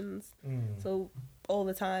conversations. So all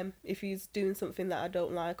the time, if he's doing something that I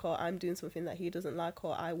don't like, or I'm doing something that he doesn't like,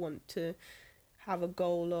 or I want to have a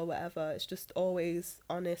goal or whatever, it's just always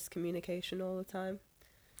honest communication all the time.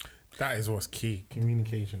 That is what's key.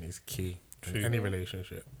 Communication is key in any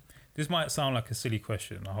relationship. This might sound like a silly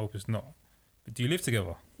question. I hope it's not. But do you live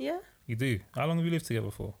together? Yeah. You do. How long have you lived together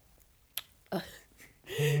for?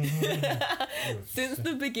 Since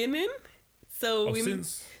the beginning. So Oh, we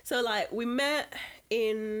since we met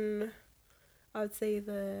in, I would say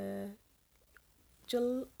the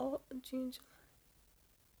June, July.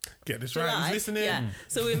 Get this right. Who's listening? Yeah.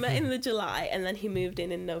 So we met in the July, and then he moved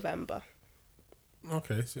in November.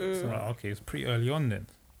 Okay. So, right, okay, it's pretty early on then.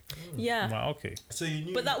 Yeah. Right, okay. So you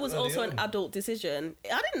knew. But that was early also an on. adult decision.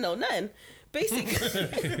 I didn't know then. Basically,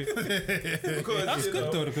 Because, That's you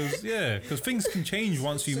good know, though, because things can change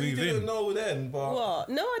once you so move didn't in. know then, but what?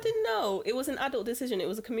 No, I didn't know. It was an adult decision. It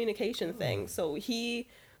was a communication thing. So he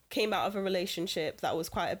came out of a relationship that was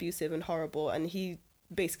quite abusive and horrible, and he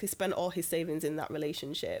basically spent all his savings in that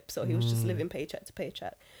relationship. So he was just living paycheck to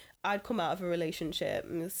paycheck. I'd come out of a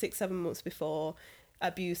relationship 6-7 months before,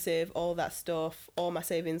 abusive, all that stuff. All my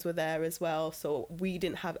savings were there as well. So we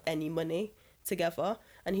didn't have any money together,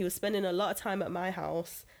 and he was spending a lot of time at my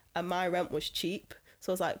house, and my rent was cheap.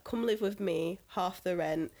 So I was like, come live with me, half the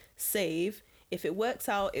rent, save. If it works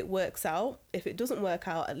out, it works out. If it doesn't work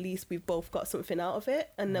out, at least we've both got something out of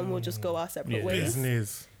it, and then we'll just go our separate Yeah. ways.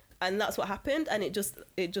 business. And that's what happened, and it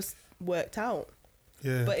just worked out.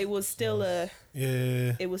 Yeah. But it was still a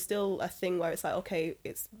thing where it's like, okay,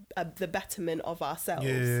 it's the betterment of ourselves.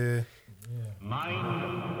 Yeah.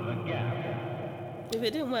 Mind the gap. If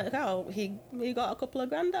it didn't work out, he got a couple of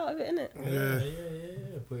grand out of it, innit?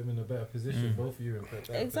 yeah. Put him in a better position. Both of you in a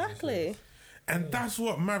better Exactly. position. And that's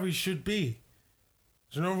what marriage should be.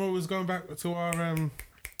 Do you know what was going back to our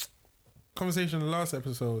conversation in the last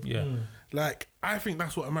episode? Yeah. Like, I think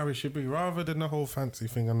that's what a marriage should be. Rather than the whole fancy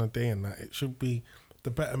thing on a day and that, it should be the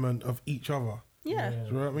betterment of each other. Yeah. Do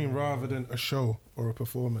you know what I mean? Rather than a show or a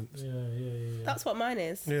performance. Yeah. That's what mine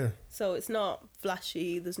is. Yeah. So it's not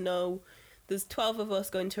flashy. There's 12 of us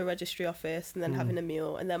going to a registry office and then having a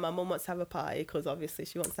meal, and then my mum wants to have a party because obviously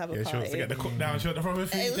she wants to have a Yeah, party. she wants to get the cook down. She wants the proper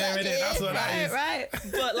food there, innit? That's what that is. Right.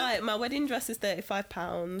 But like my wedding dress is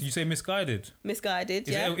 £35. Did you say misguided? Misguided,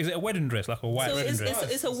 Is, yeah. is it a wedding dress, like a white So wedding it's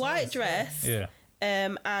dress? a white dress. Yeah.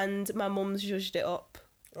 And my mum's zhuzhed it up.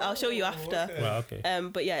 I'll show you after. okay. Right, okay.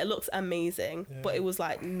 But yeah, it looks amazing. But it was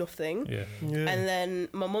like nothing. Yeah. Yeah. And then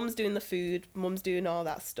my mum's doing the food. Mum's doing all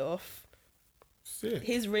that stuff. Sick.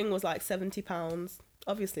 His ring was like £70.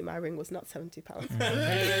 Obviously, my ring was not £70.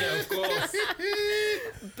 Yeah, of course.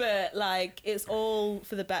 But like, it's all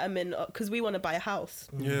for the betterment because we want to buy a house.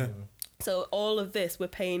 Yeah. So all of this we're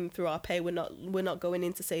paying through our pay. We're not going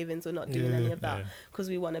into savings. We're not doing any of that because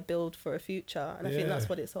we want to build for a future. And I think that's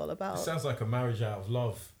what it's all about. It sounds like a marriage out of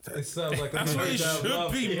love. It sounds like a That's what it marriage out of should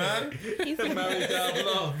love. be, man. A marriage out of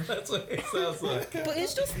love. That's what it sounds like. But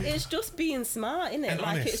it's just being smart, innit? And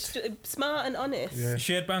Like honest. it's smart and honest. Yeah.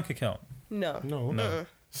 Shared bank account. No. No.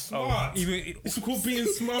 Smart. Even, It's called being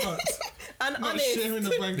smart. And Not honest. sharing a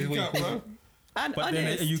bank account, bro. And but then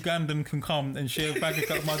honest. a Ugandan can come and share a bank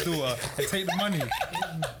account with my daughter and take the money.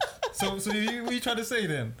 So what are you trying to say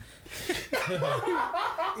then?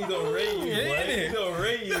 He don't rate you, Yeah, boy. innit? He don't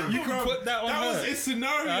rate you. You can put that on That her. was his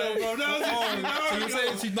scenario, bro. That was his scenario. So you're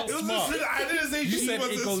saying she's not It was a smart? I didn't say You she said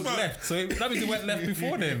wasn't it goes smart. left, so that means it went left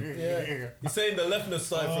before then. He's saying the leftness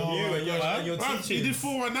side from you and your Bruv, he teaching. did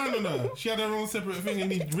 419 on her. She had her own separate thing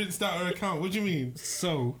and he rinsed out her account. What do you mean?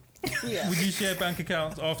 So, Yeah. would you share bank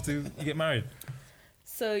accounts after you get married?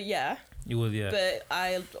 So yeah, You would, yeah. but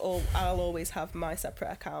I'll always have my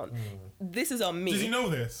separate account. This is on me. Did he know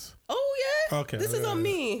this? Oh yeah. Okay, This is yeah, on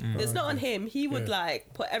me. Mm. It's not on him. He would Yeah.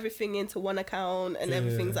 like put everything into one account and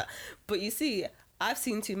everything's like. But you see, I've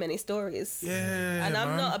seen too many stories. Yeah. And I'm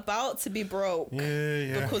man. not about to be broke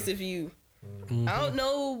Yeah. because of you. I don't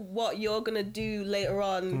know what you're gonna do later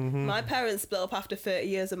on. My parents split up after 30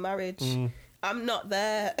 years of marriage. I'm not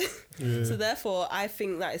there. So therefore, I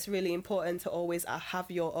think that it's really important to always have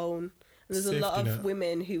your own. And there's a lot Safety of net.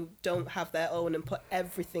 women who don't have their own and put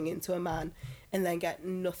everything into a man and then get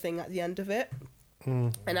nothing at the end of it.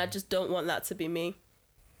 And I just don't want that to be me.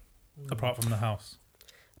 Apart from the house.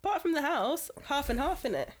 Apart from the house, half and half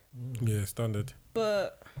in it. Yeah, standard.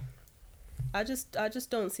 But I just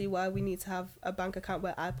don't see why we need to have a bank account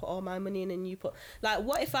where I put all my money in and you put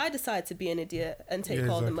what if I decide to be an idiot and take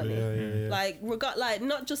all the money? Yeah. Like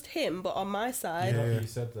not just him but on my side. Yeah. You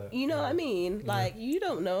said that. You know what I mean? Like you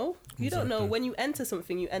don't know. You don't know Exactly. when you enter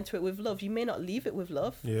something, you enter it with love. You may not leave it with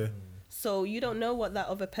love. Yeah. So you don't know what that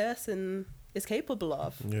other person is capable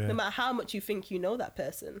of. Yeah. No matter how much you think you know that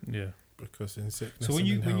person. Yeah. Because in sickness. So when and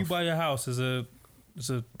you in when you health. buy a house, there's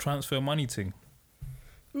a transfer money thing.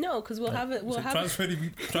 No, because we'll have it. We'll So have transfer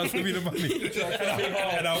me the money.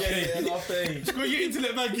 and I'll pay. And I'll pay. Got your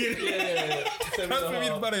internet back in. Transfer me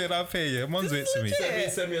the money and I'll pay you. Monzo it to me.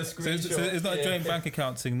 Send me a So screenshot. it's not a joint bank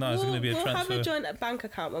account thing. No, it's going to be a we'll have transfer. a joint bank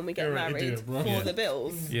account when we get You're an married idiot, bro. for Yeah. the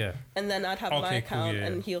bills, Yeah, and then I'd have my Okay, cool, account yeah.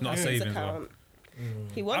 and he'll Not have his savings one. account.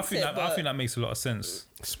 He I wants think it, that but I think that makes a lot of sense.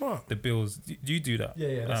 Smart. The bills. Do you do that?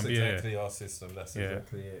 Yeah, that's Yeah. exactly our system. That's Yeah.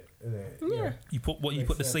 exactly it. yeah. You put what you Makes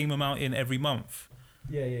put the sense. same amount in every month,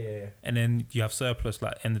 Yeah. and then you have surplus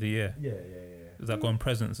like end of the year. Yeah. Does that go on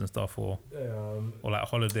presents and stuff, or like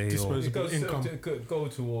holiday, or Disposable It goes income. to go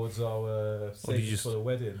towards our savings just- for the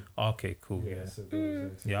wedding. okay, cool, yeah, So it goes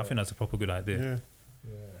into yeah. I that. think that's a proper good idea. Yeah.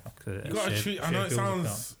 Yeah. Like a You gotta shared- treat. I know shared it bills sounds.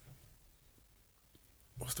 account.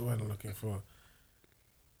 What's the word I'm looking for?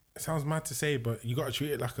 It sounds mad to say, but you gotta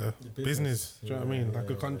treat it like a business. Do you know what I mean? Like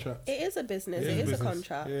a contract. It is a business. It It is a business.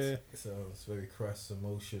 contract. Yeah. It sounds very crass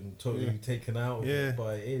emotion, totally Yeah. taken out of Yeah. it,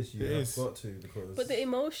 but it is. You It have is. got to because. But the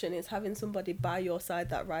emotion is having somebody by your side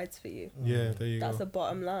that rides for you. Yeah. There you That's go. the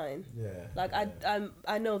bottom line. yeah. Like yeah.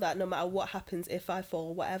 I know that no matter what happens, if I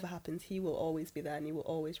fall, whatever happens, he will always be there and he will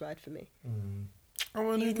always ride for me. I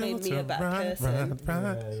want He's made me a better person.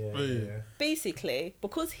 Yeah. Basically,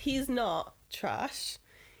 because he's not trash,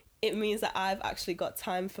 it means that I've actually got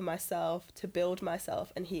time for myself to build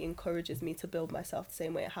myself, and he encourages me to build myself the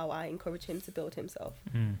same way how I encourage him to build himself.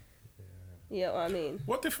 You know what I mean?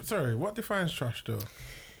 What defines trash though?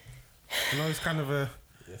 You know, it's kind of a.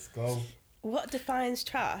 Let's go. What defines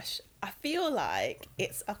trash? I feel like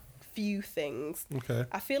it's a few things. Okay.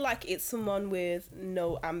 I feel like it's someone with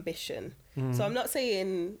no ambition. So I'm not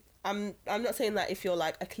saying not saying that if you're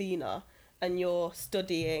like a cleaner and you're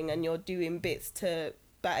studying and you're doing bits to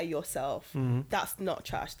better yourself, that's not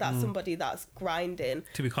trash. That's somebody that's grinding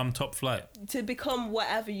To become top flight. to become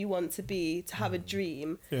whatever you want to be, to have a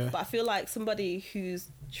dream. Yeah. But I feel like somebody who's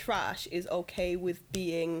trash is okay with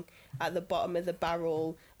being at the bottom of the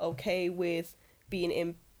barrel, okay with being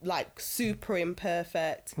in like super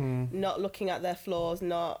imperfect, not looking at their flaws,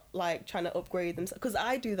 not like trying to upgrade themselves. Because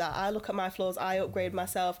I do that. I look at my flaws, I upgrade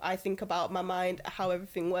myself, I think about my mind, how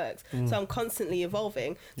everything works. So I'm constantly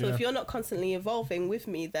evolving. So Yeah. if you're not constantly evolving with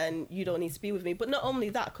me, then you don't need to be with me. But not only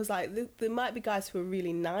that, because like there might be guys who are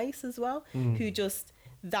really nice as well, who just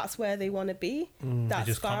that's where they want to be. That's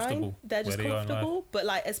just fine. comfortable They're just where they are in life. comfortable. But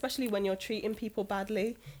like, especially when you're treating people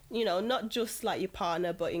badly, you know, not just like your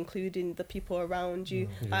partner, but including the people around you.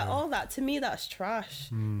 Like all that, to me, that's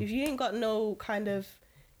trash. If you ain't got no kind of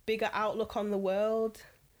bigger outlook on the world,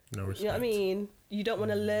 No respect. You know what I mean? You don't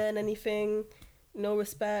want to learn anything. No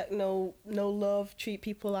respect, no love. Treat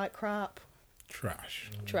people like crap.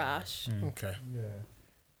 Trash. Trash. Okay. Yeah.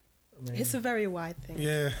 I mean, It's a very wide thing.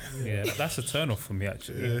 Yeah. Yeah, that's a turn off for me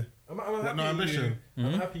actually. Yeah. I'm happy no ambition.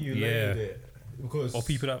 I'm happy you Yeah. layered it because. Or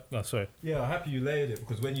people that. Oh, sorry. Yeah, I'm happy you layered it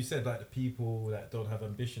because when you said like the people that don't have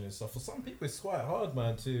ambition and stuff, for some people it's quite hard,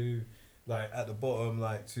 man, to like at the bottom,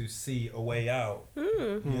 like to see a way out.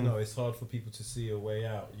 You know, it's hard for people to see a way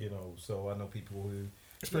out. You know, so I know people who,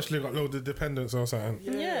 Especially got loads of dependents or something.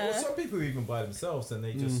 Yeah. Well, some people are even by themselves and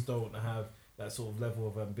they just don't have that sort of level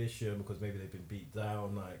of ambition because maybe they've been beat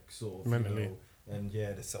down, like sort of Mentally. You know, and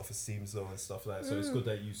yeah, the self-esteem's low and stuff like that. So it's good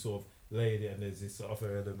that you sort of laid it, and there's these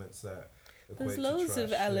other elements that. There's equate to loads of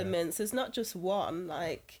trash, yeah. elements. There's not just one.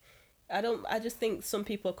 Like, I just think some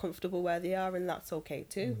people are comfortable where they are, and that's okay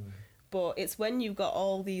too. But it's when you've got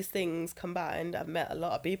all these things combined. I've met a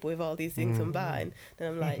lot of people with all these things combined, and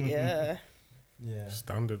I'm like, yeah. Yeah.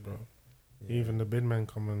 Standard, bro. Even the bin men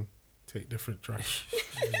come and take different trash.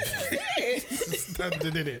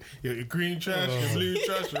 Standard, in it. Your green trash, your blue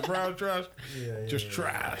trash, your brown trash. Just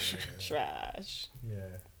trash. Trash. Yeah.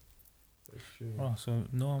 That's true. Oh, so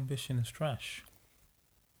no ambition is trash.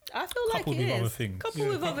 I feel Coupled like with it other is. things. Coupled Yeah,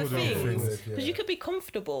 with other coupled with other things. things. Because you could be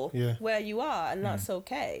comfortable Yeah. where you are, and that's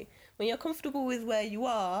okay. When you're comfortable with where you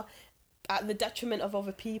are, at the detriment of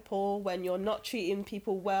other people, when you're not treating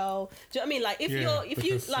people well. Do you know what I mean? Like if Yeah,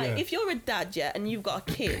 if you're a dad, yeah, and you've got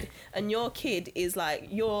a kid, and your kid is like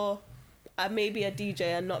you're maybe a DJ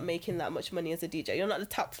and not making that much money as a DJ. You're not the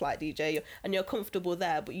top flight DJ, and you're comfortable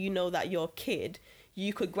there, but you know that your kid,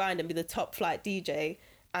 you could grind and be the top flight DJ,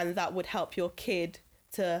 and that would help your kid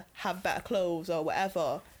to have better clothes or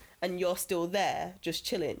whatever, and you're still there just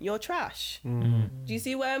chilling. You're trash. Do you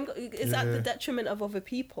see where I'm? It's at the detriment of other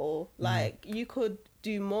people. Like you could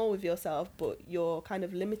do more with yourself, but you're kind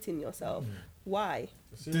of limiting yourself. Why?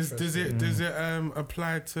 Does it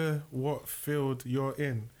apply to what field you're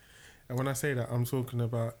in? And when I say that, I'm talking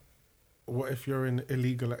about what if you're in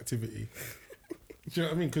illegal activity? Do you know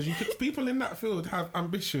what I mean? Because people in that field have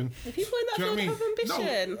ambition. The people in that Do you know field what I mean? have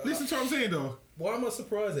ambition. No, listen to what I'm saying though. Why am I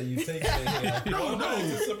surprised that you take it here? No.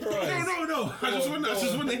 Surprised. No. I just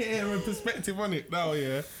want to hear a perspective on it now,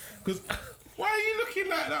 yeah. Because why are you looking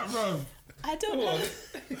like that, bro? I don't know.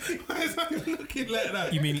 Why is that looking like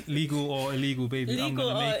that? You mean legal or illegal, baby? I'm Legal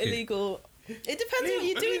gonna or make it. illegal. It depends what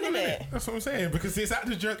you're doing in it. That's what I'm saying. Because it's at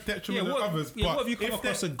the detriment of others. Yeah, but what if you come if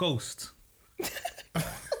across a ghost?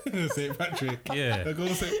 St. Patrick. Yeah. The girl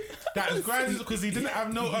said that is grinding because he didn't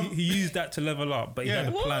have no. He used that to level up, but he had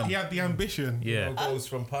a plan. He had the ambition. Yeah. Goes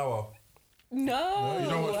from power. No. You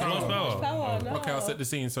don't watch I don't Power? watch Power, no. Okay, I'll set the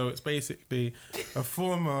scene. So it's basically a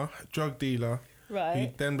former drug dealer who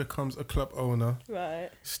Right. then becomes a club owner. Right.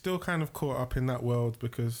 Still kind of caught up in that world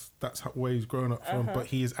because that's where he's grown up from. But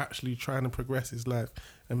he is actually trying to progress his life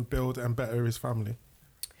and build and better his family.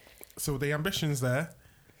 So the ambition's there.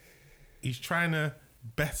 He's trying to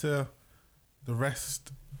better the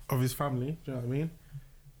rest of his family. Do you know what I mean?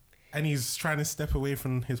 And he's trying to step away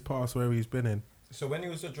from his past where he's been in. So when he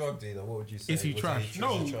was a drug dealer, what would you say? Is he Was trash? was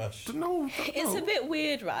No, he trash? no. It's a bit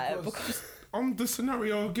weird, right? Because- On the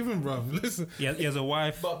scenario given, bruv. Listen. He has a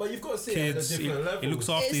wife, But you've got to see kids. it at a different level. He looks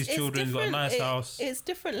after his children. He's got a different. nice house. It's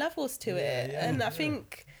different levels to it, and I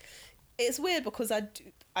think it's weird because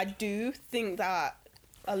I do think that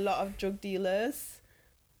a lot of drug dealers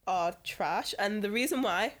are trash, and the reason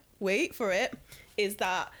why, wait for it, is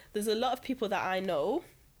that there's a lot of people that I know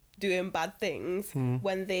doing bad things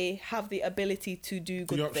when they have the ability to do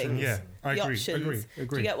good option, things. yeah. I The agree, options. agree.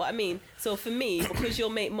 Do you get what I mean? So for me, because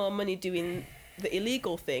you'll make more money doing the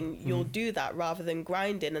illegal thing, you'll do that rather than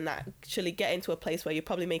grinding and actually get into a place where you're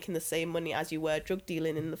probably making the same money as you were drug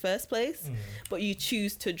dealing in the first place, but you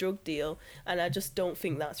choose to drug deal, and I just don't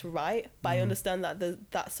think that's right. But I understand that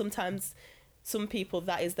that sometimes some people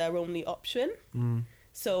that is their only option.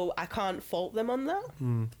 So I can't fault them on that.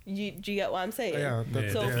 Do you get what I'm saying? Yeah, So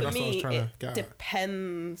that's for what I was me, trying to it get at.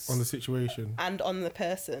 depends On the situation and on the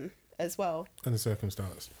person as well. and the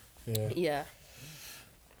circumstance. Yeah. Yeah.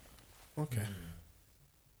 Okay.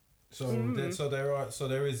 So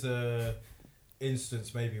there is a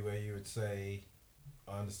instance maybe where you would say,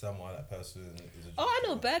 I understand why that person is a drug Oh, I know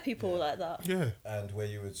dealer. bare people like that. Yeah. And where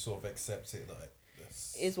you would sort of accept it like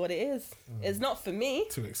this. Is what it is. It's not for me,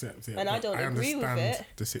 To accept it. and I but don't agree with understand it.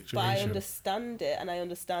 the but situation. I understand it, and I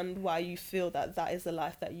understand why you feel that that is the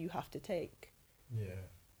life that you have to take. Yeah.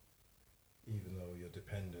 Even though your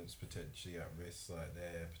dependents potentially at risk, like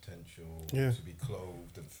their potential Yeah. to be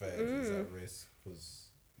clothed and fed is at risk because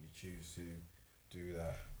you choose to do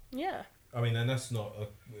that. Yeah. I mean, and that's not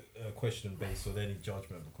a question based on any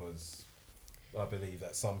judgment, because I believe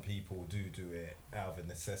that some people do it out of a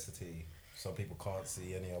necessity. Some people can't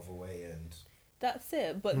see any other way, and That's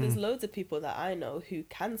it. But there's loads of people that I know who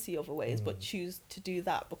can see other ways, but choose to do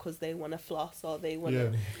that because they want to floss or they want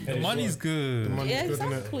to. The money's good. The money's Yeah, good,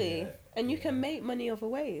 innit? exactly. And you can make money other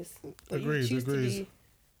ways. But Agrees, you choose to agrees. be.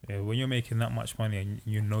 Yeah, when you're making that much money and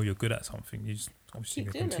you know you're good at something, you just obviously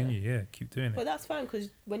Keep you doing continue. Yeah, keep doing But it. that's fine because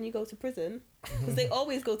when you go to prison, because they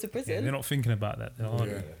always go to Yeah, prison. they're not thinking about that. They're not,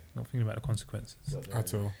 Yeah. not thinking about the consequences.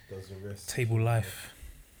 At all. does the risk Table life.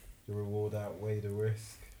 the reward outweigh the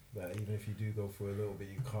risk? That even if you do go for a little bit,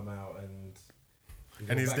 you come out and you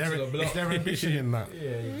And go is back there to the block. is there ambition in that?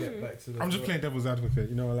 Yeah, you get back to the. I'm just block. playing devil's advocate.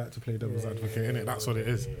 You know, I like to play devil's advocate, innit? That's what it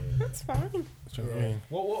is. Do That's fine. you know what I mean?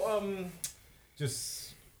 What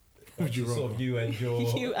just Would you sort rather? of you and your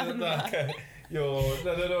You and your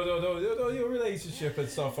relationship and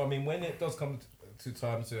stuff. I mean, when it does come to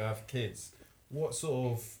time to have kids, what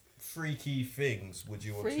sort of freaky things would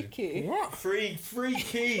you want to? Freaky. What?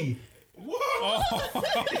 Freaky. What?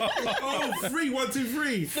 Oh, 3, 1, 2,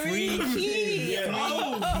 3. Freaky. Freaky.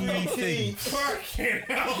 Fucking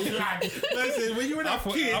hell, lad. Listen, when you were that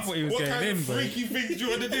kid, I thought he was what getting kind in, of bro. freaky things do you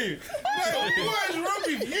want to do? No, what is wrong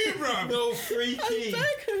with you, bro? No, freaky. I'm so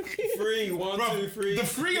confused. 3, 1, 2, 3. The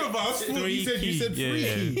three of us thought you said Yeah,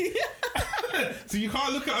 freaky. So you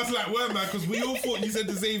can't look at us like we're mad because we all thought you said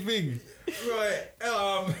the same thing. Right.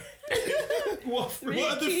 What What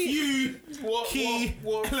are the few key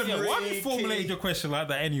what Yeah, why have you freaky- formulated your question like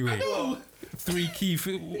that anyway? No. 3 key.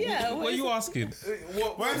 Yeah, What are you asking?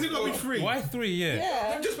 Why has it got to be 3? Why 3? Yeah.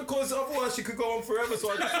 Yeah. Just because otherwise she could go on forever,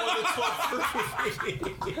 so I just want the top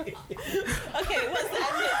 3. Okay, what's the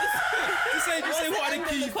end Just say of what are the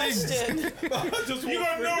key the things? question? You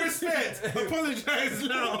got no respect. Apologise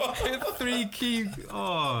now. 3 key.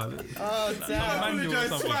 Oh, Oh, damn. manual or Apologise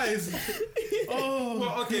something. twice. Oh.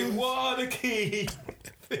 Well, okay, what are the key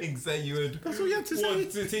things that you would That's what you have to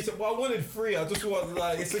want say. to teach? Well, I wanted 3. I just want,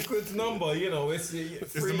 like, it's a good number, you know. It's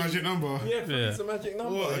It's the magic number. Yeah, 3 Yeah. is a magic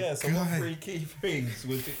number. What a Yeah, so what guy. 3 key things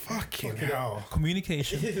would be? Fucking hell.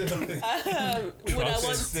 Communication. Would I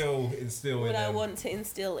Instill in would I them. want to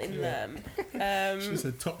instill in them? She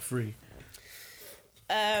said top 3.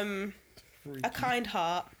 A kind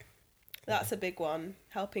heart. That's a big one.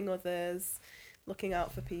 Helping others, looking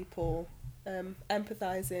out for people,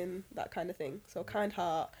 empathizing, that kind of thing. So a kind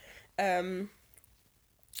heart. I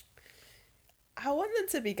want them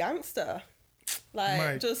to be gangster. Like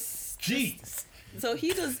My just Jeez. so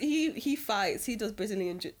he fights, he does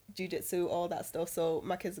Brazilian jiu-jitsu, all that stuff, so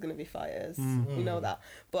my kids are going to be fighters, you know that,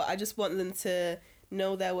 but I just want them to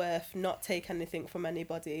know their worth, not take anything from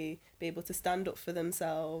anybody, be able to stand up for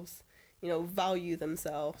themselves, you know, value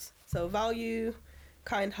themselves. So value,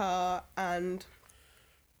 kind heart, and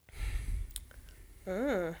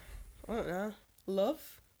I don't know,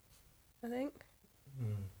 love, I think.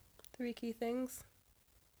 3 key things.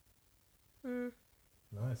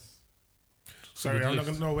 Nice. Sorry, I'm not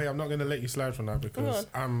gonna. No way. I'm not gonna let you slide from that because Go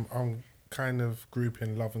I'm kind of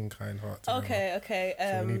grouping love and kind heart together. Okay.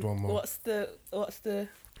 So we need one more. What's the?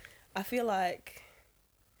 I feel like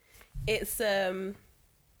it's the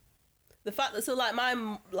fact that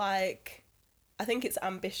mine, like, I think it's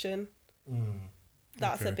ambition.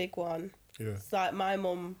 That's a Okay. big one. Yeah. It's like my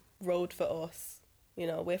mum rode for us. You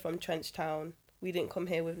know, we're from Trenchtown. We didn't come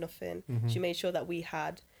here with nothing. She made sure that we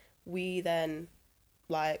had. We then,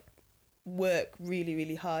 like, work really,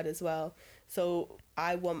 really hard as well. So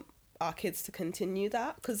I want our kids to continue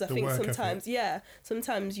that because I The think work sometimes,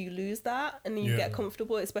 sometimes you lose that and then you Yeah. get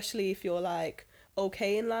comfortable, especially if you're like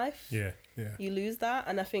okay in life. Yeah. You lose that,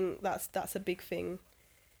 and I think that's a big thing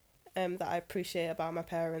that I appreciate about my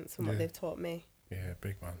parents and what Yeah. they've taught me. Yeah,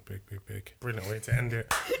 big man, big. Brilliant way to end it.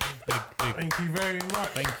 Big. Thank you very much.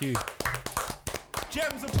 Thank you.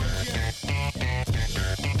 Gems upon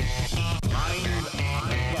gems.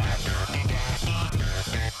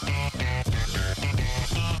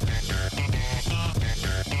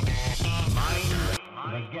 Mind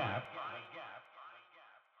the gap.